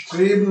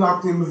Streben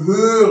nach dem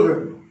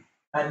Höheren.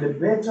 And the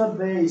Beta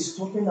there is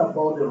talking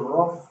about the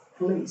rough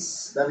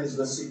place. That is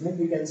the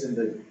significance in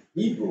the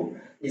Hebrew,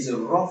 is a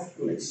rough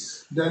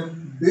place.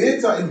 Denn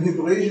Beta im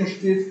Hebräischen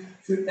steht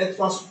für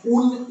etwas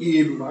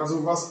uneben,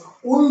 also was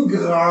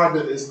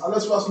ungerade ist.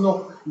 Alles, was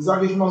noch,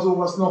 sage ich mal so,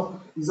 was noch,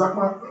 ich sag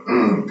mal,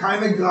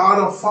 keine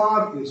gerade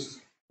Fahrt ist.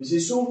 You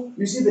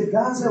see the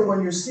gazelle,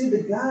 when you see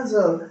the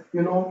gazelle,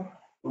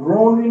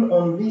 running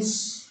on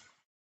this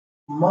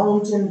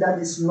mountain that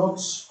is not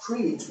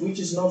straight, which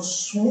is not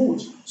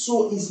smooth.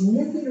 So it's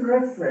making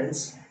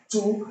reference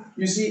to,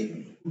 you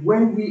see,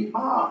 when we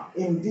are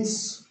in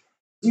this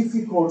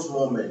difficult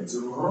moment,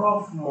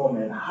 rough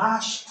moment,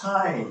 harsh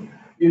time,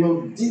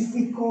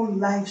 difficult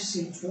life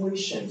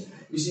situations.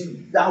 You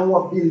see,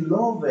 our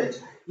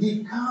beloved,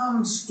 he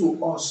comes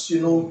to us,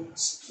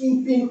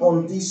 skipping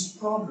on these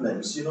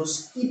problems,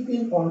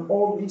 skipping on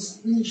all these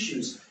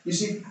issues. You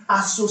see,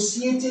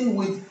 associating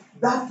with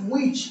that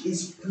which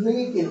is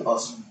plaguing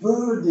us,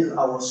 burden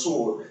our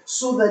soul,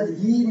 so that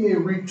he may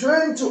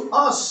return to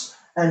us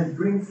and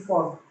bring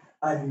forth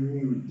a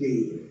new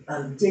day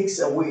and takes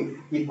away.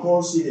 He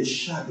calls it a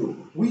shadow.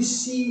 We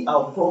see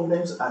our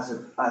problems as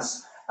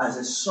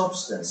a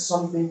substance,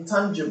 something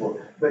tangible,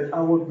 but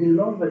our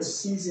beloved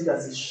sees it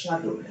as a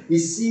shadow. He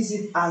sees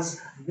it as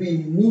the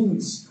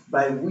means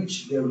by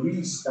which there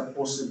is a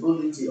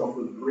possibility of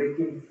a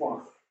breaking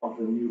forth of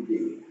a new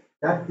day.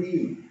 That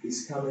day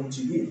is coming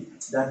to you.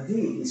 That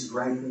day is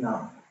right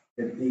now,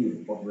 the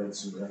day of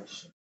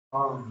resurrection.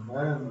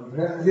 Amen.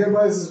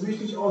 Hierbei ist es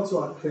wichtig auch zu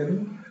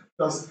erkennen,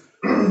 dass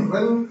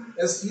wenn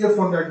es hier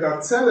von der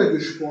Gazelle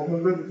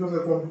gesprochen wird,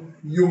 beziehungsweise vom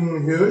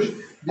jungen Hirsch,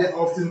 der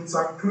auf den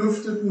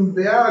zerklüfteten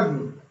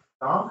Bergen,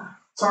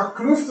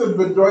 zerklüftet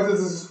bedeutet,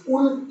 es ist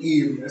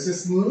uneben, es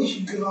ist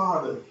nicht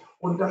gerade.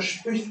 Und das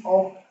spricht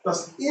auch,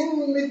 dass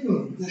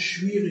inmitten der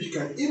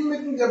Schwierigkeit,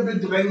 inmitten der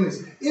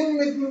Bedrängnis,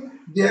 inmitten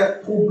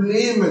der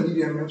Probleme, die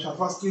der Mensch hat,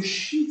 was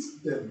geschieht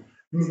denn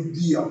mit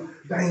dir?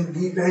 Dein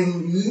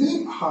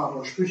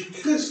Liebhaber, sprich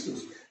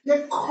Christus,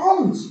 der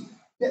kommt.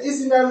 Der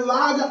ist in der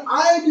Lage,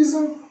 all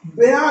diesen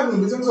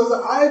Bergen,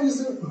 beziehungsweise all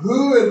diese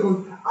Höhen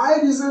und all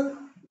diese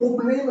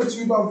Probleme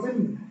zu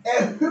überwinden.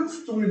 Er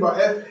hüpft drüber,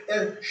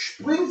 er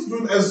springt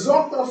drüber, er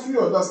sorgt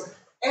dafür, dass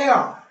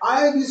er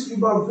all dies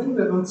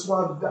überwindet, und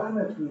zwar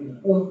deinetwegen,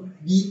 um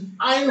die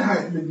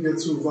Einheit mit dir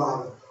zu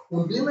wahren.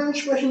 Und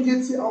dementsprechend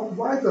geht es hier auch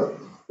weiter,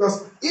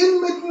 dass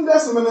inmitten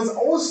dessen, wenn es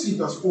aussieht,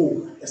 dass,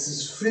 es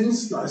ist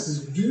finster, es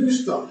ist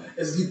düster,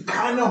 es gibt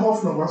keine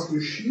Hoffnung, was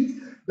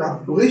geschieht,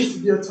 da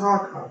bricht der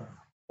Tag an.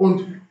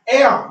 Und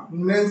er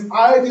nennt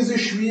all diese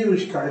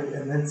Schwierigkeiten,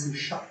 er nennt sie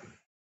Schatten.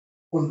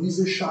 Und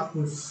diese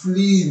Schatten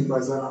fliehen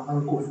bei seiner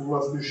Ankunft. Und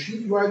was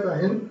geschieht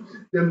weiterhin?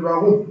 Denn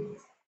warum?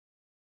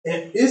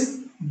 Er ist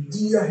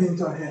dir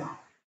hinterher.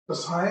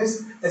 Das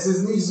heißt, es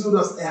ist nicht so,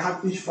 dass er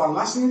hat dich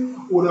verlassen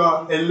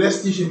oder er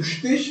lässt dich im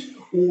Stich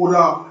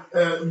oder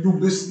du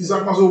bist, ich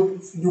sag mal so,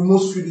 du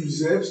musst für dich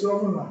selbst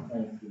sorgen.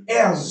 Nein.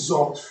 Er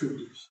sorgt für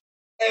dich.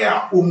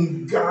 Er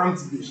umgarnt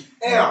dich.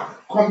 Er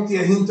kommt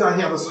dir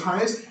hinterher. Das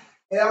heißt,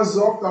 er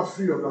sorgt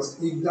dafür, dass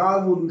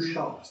egal wo du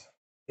schaust,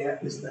 er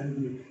ist dein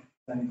Glück.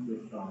 Thank you,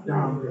 Father.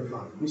 Danke,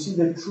 Vater. You see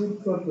the true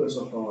purpose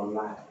of our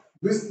life.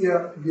 Wisst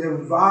ihr,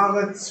 der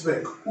wahre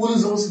Zweck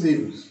unseres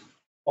Lebens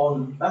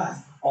On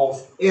earth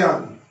auf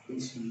Erden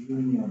is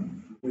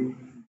union with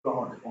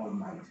God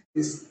Almighty.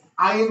 ist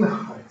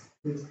Einheit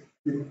mit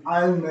dem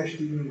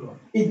allmächtigen Gott.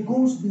 It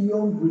goes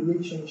beyond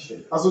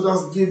relationship. Also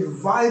das geht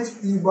weit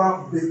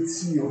über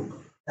Beziehung.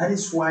 That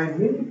is why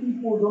many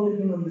people don't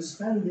even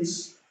understand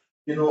this,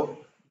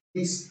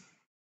 this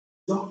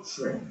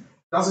doctrine.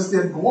 Das ist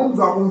der Grund,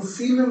 warum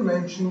viele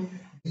Menschen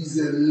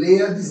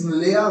diesen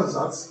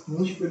Lehrsatz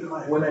nicht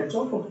begreifen. When I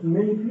talk of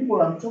many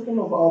people, I'm talking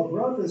of our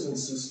brothers and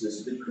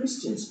sisters, the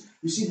Christians.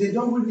 You see, they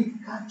don't really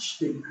catch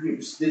the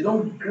grips. They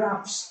don't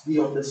grasp the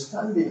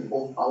understanding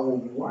of our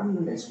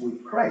oneness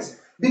with Christ.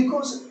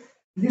 Because,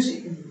 you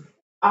see,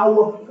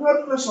 our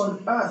purpose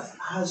on earth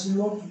has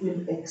not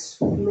been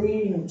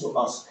explained to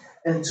us.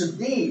 And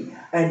today,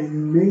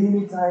 and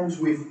many times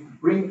we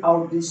bring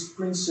out this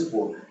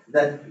principle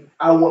that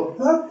our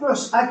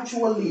purpose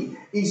actually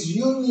is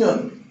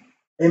union.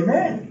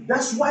 Amen.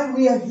 That's why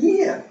we are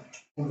here.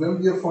 Und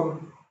wenn wir von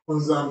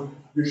unseren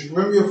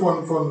Geschwistern,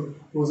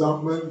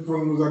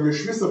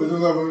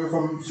 beziehungsweise wenn wir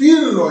von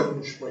vielen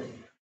Leuten sprechen,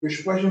 wir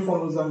sprechen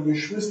von unseren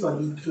Geschwistern,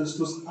 die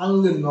Christus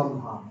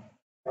angenommen haben.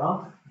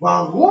 Ja?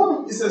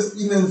 Warum ist es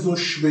ihnen so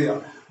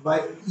schwer?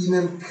 Weil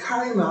ihnen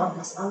keiner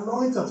das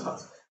erläutert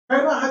hat.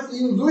 Keiner hat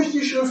ihnen durch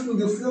die Schriften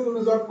geführt und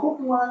gesagt, guck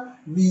mal,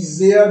 wie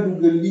sehr du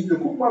geliebt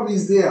bist, guck mal, wie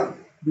sehr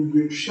du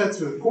geschätzt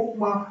wirst, guck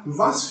mal,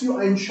 was für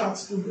ein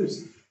Schatz du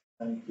bist.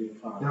 Thank you,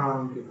 Father.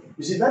 Ja,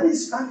 You see, that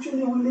is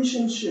actually a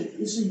relationship.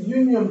 It's a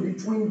union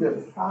between the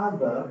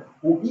Father,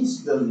 who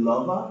is the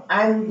lover,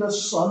 and the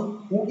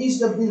Son, who is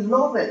the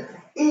beloved.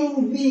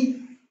 In the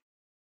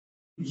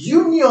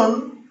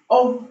union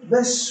of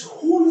the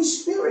Holy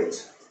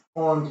Spirit.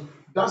 Und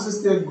das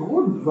ist der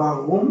Grund,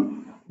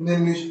 warum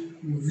nämlich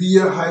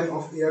wir halt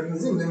auf Erden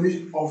sind,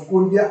 nämlich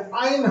aufgrund der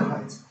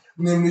Einheit.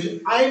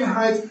 Nämlich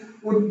Einheit,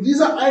 und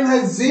diese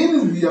Einheit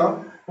sehen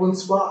wir, und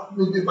zwar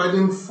bei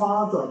dem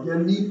Vater, der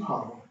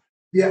Liebhaber,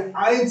 der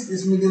eins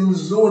ist mit dem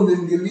Sohn,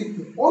 dem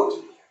Geliebten. Und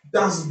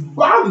das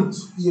Band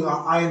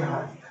ihrer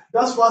Einheit,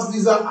 das, was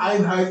diese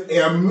Einheit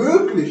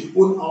ermöglicht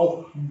und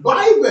auch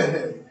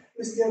beibehält,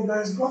 ist der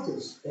Geist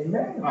Gottes.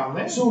 Amen.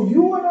 Amen. So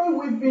you and I,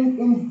 we've been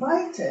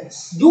invited.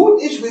 Du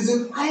und ich, wir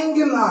sind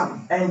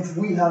eingeladen. And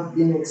we have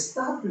been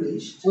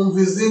established Und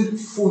wir sind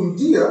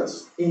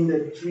fundiert in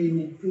the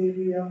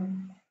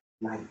Trinitarian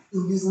life.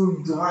 in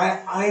diesem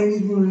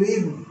dreieinigen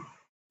Leben.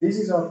 This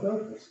is our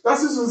purpose.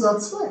 Das ist unser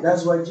Zweck.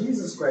 That's why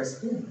Jesus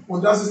Christ came.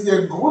 Und das ist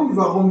der Grund,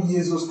 warum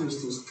Jesus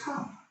Christus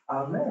kam.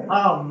 Amen.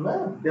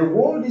 Amen. The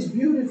world is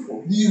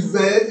beautiful. Die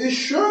Welt ist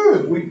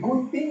schön. With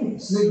good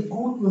things Mit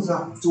guten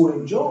Sachen to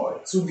enjoy.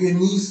 zu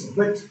genießen.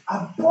 But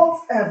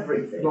above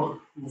everything Doch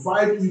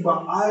weit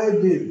über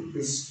all dem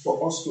is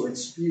for us to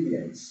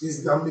experience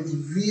ist, damit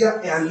wir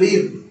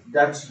erleben,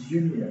 that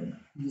union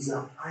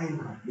diese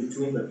Einheit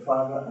between the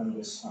Father and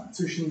the Son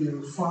zwischen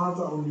dem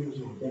Vater und dem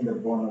Sohn. in the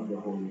bond of the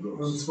Holy Und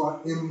Ghost.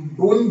 zwar im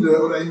Bunde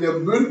oder in der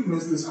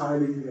Bündnis des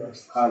Heiligen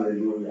Geistes.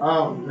 Hallelujah.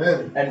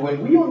 Amen. And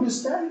when we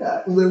understand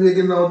that, Und wenn wir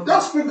genau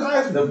das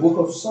begreifen, the book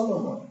of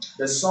Solomon,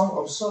 the Song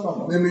of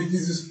Solomon, nämlich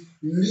dieses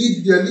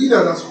Lied der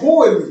Lieder, das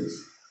Hohenlied,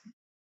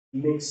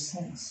 makes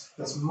sense.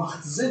 das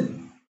macht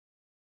Sinn.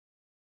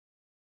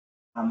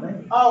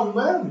 Amen.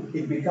 Amen.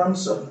 It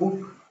becomes a book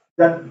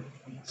that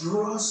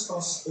draws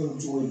us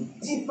into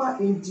a deeper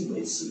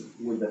intimacy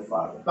with the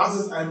Father. Das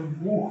ist ein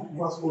Buch,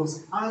 was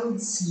uns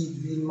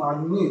anzieht wie ein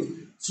Magnet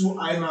zu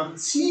einer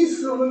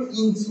tieferen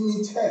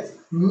Intimität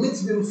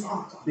mit dem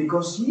Vater.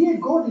 Because here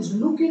God is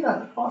looking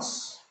at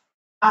us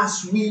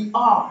as we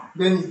are.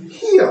 Denn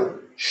hier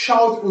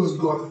schaut uns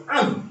Gott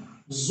an,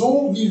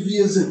 so wie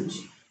wir sind.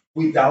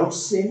 Without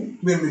sin.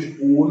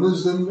 Nämlich ohne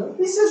Sünde.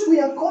 He says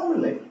we are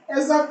comely.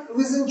 Er sagt,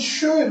 wir sind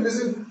schön, wir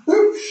sind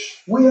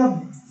hübsch. We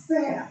are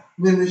fair.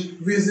 Nämlich,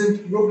 wir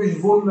sind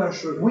wirklich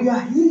wunderschön. We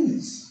are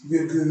His.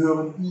 Wir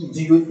gehören ihm. Do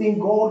you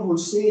think God will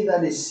say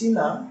that a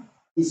sinner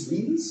is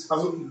His?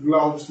 Also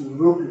glaubst du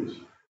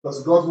wirklich,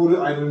 dass Gott würde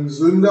einen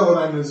Sünder oder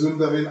eine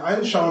Sünderin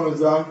anschauen und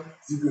sagen,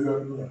 sie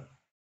gehören mir?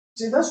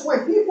 See, that's why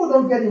people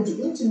don't get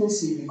into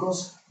intimacy,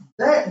 because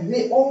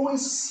they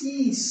always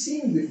see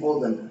sin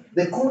before them.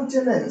 Their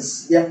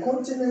countenance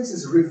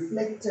is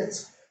reflected,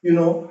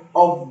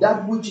 of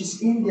that which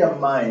is in their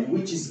mind,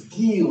 which is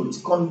guilt,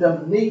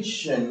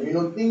 condemnation,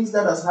 things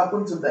that has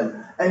happened to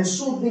them. And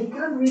so they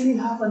can't really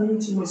have an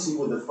intimacy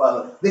with the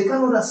Father. They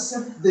cannot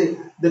accept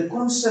the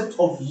concept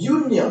of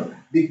union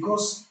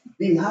because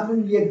they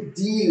haven't yet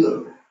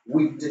dealt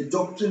with the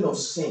doctrine of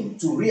sin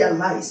to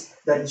realize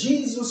that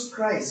Jesus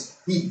Christ,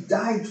 He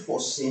died for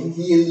sin.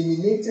 He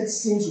eliminated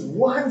sins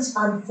once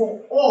and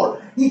for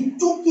all. He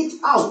took it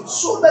out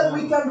so that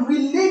we can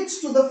relate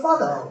to the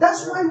Father.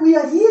 That's why we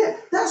are here.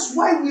 That's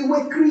why we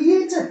were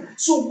created.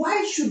 So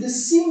why should the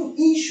sin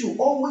issue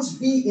always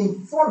be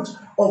in front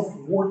of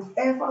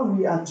whatever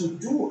we are to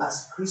do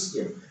as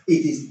Christians?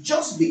 It is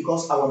just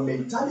because our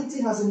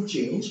mentality hasn't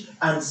changed,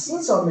 and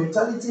since our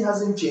mentality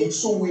hasn't changed,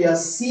 so we are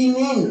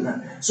sinning.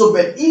 So,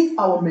 but if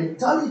our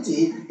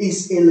mentality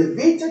is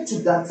elevated to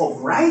that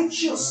of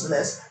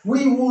righteousness,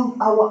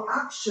 our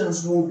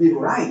actions will be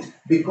right,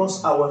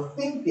 because our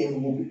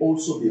thinking will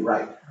also be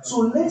right. So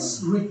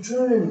let's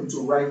return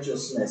to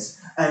righteousness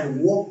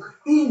and walk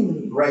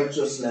in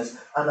righteousness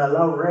and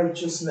allow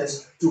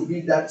righteousness to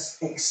be that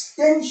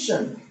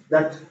extension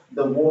that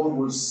the world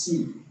will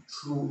see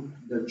through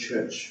the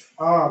church.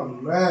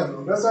 Amen.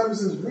 Und deshalb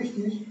ist es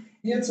wichtig,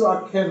 hier zu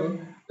erkennen,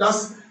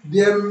 dass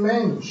der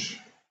Mensch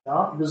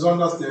Ja,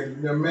 besonders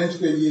der Mensch,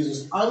 der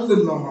Jesus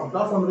angenommen hat,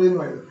 davon reden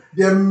wir jetzt.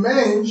 Der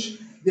Mensch,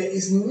 der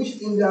ist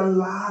nicht in der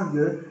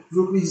Lage,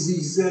 wirklich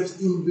sich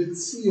selbst in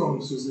Beziehung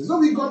zu sehen.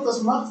 So wie Gott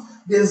das macht,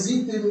 der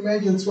sieht den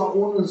Menschen zwar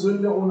ohne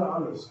Sünde, ohne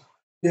alles.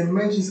 Der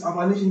Mensch ist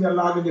aber nicht in der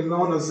Lage,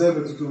 genau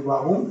dasselbe zu tun.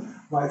 Warum?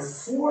 Weil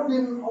vor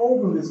den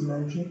Augen des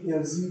Menschen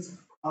er sieht,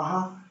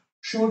 aha,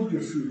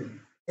 Schuldgefühle.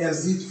 Er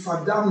sieht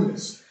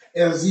Verdammnis.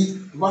 Er sieht,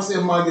 was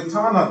er mal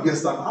getan hat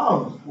gestern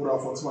Abend oder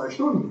vor 2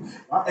 Stunden.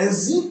 Er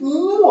sieht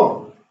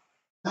nur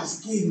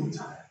das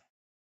Gegenteil.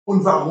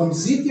 Und warum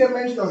sieht der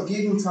Mensch das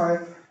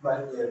Gegenteil?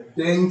 Weil er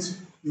denkt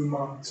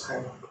immer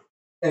Trennung.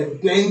 Er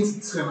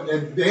denkt Trennung.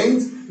 Er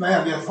denkt,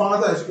 naja, der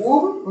Vater ist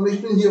oben und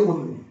ich bin hier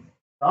unten.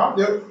 Ja,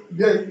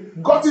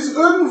 Gott ist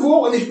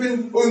irgendwo und ich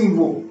bin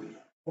irgendwo.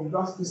 Und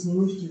das ist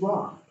nicht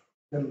wahr.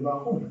 Denn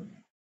warum?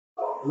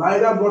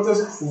 Leider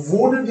Gottes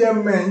wurde der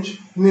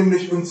Mensch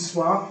nämlich und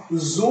zwar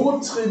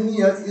so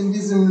trainiert in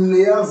diesem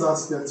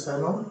Lehrsatz der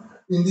Trennung,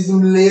 in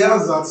diesem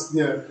Lehrsatz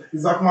der,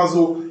 ich sag mal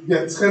so,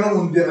 der Trennung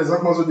und der, ich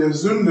sag mal so, der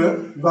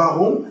Sünde.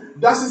 Warum?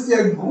 Das ist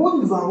der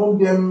Grund, warum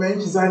der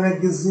Mensch seine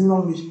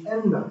Gesinnung nicht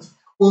ändert.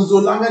 Und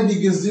solange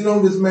die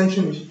Gesinnung des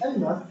Menschen nicht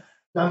ändert,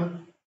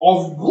 dann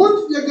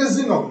aufgrund der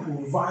Gesinnung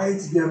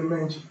weilt der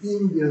Mensch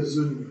in der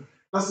Sünde.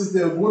 Das ist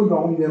der Grund,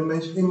 warum der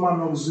Mensch immer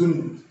noch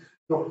sündigt.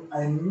 Doch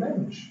ein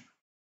Mensch,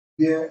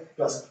 der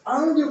das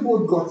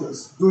Angebot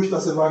Gottes durch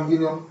das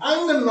Evangelium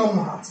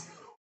angenommen hat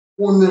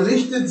und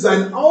richtet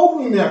sein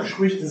Augenmerk,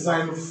 sprich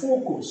seinen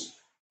Fokus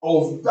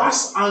auf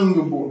das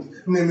Angebot,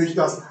 nämlich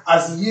dass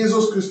als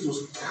Jesus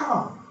Christus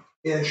kam,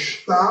 er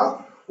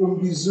starb, um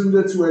die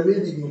Sünde zu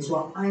erledigen, und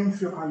zwar ein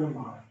für alle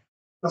Mal.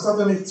 Das hat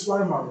er nicht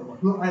zweimal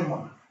gemacht, nur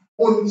einmal.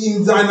 Und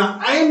in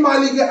seiner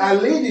einmaligen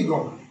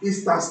Erledigung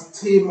ist das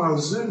Thema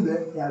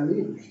Sünde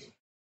erledigt.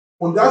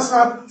 Und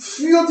deshalb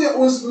führt er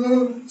uns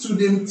nun zu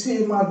dem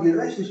Thema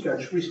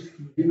Gerechtigkeit, sprich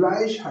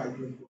Gleichheit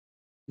mit Gott.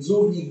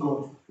 So wie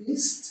Gott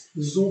ist,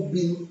 so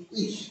bin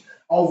ich,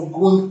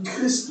 aufgrund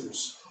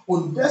Christus.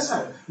 Und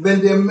deshalb,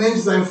 wenn der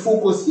Mensch seinen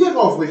Fokus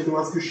hierauf richtet,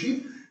 was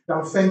geschieht,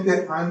 dann fängt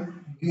er an,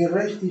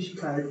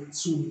 Gerechtigkeit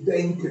zu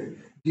denken,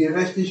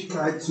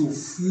 Gerechtigkeit zu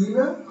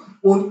fühlen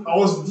und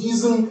aus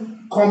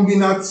diesem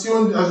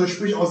Kombination, also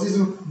sprich aus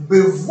diesem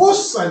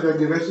Bewusstsein der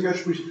Gerechtigkeit,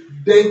 sprich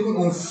Denken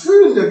und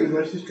Fühlen der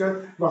Gerechtigkeit,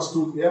 was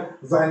tut er?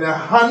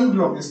 Seine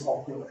Handlung ist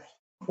auch gerecht.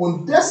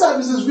 Und deshalb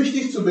ist es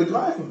wichtig zu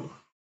begreifen,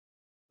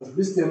 dass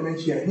bis der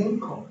Mensch hier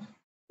hinkommt,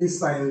 ist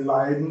sein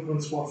Leiden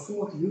und zwar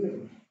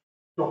fortwährend.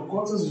 Doch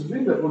Gottes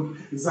Wille und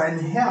sein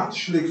Herz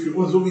schlägt für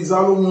uns, so wie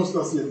Salomo uns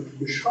das hier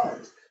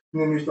beschreibt,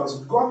 nämlich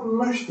dass Gott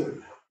möchte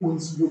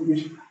uns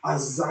wirklich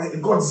als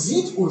sein, Gott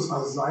sieht uns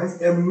als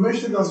seins, er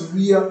möchte, dass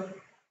wir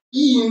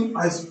ihn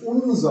als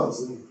unser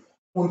sehen.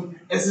 Und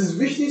es ist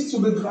wichtig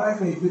zu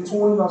begreifen, ich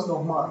betone das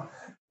nochmal,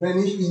 wenn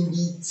ich in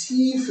die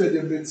Tiefe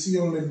der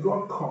Beziehung mit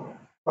Gott komme,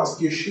 was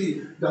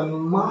geschieht, dann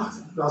macht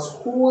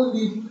das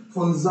Hohenlied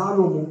von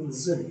Salomo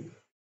Sinn.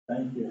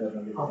 Thank you,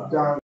 Heavenly Father.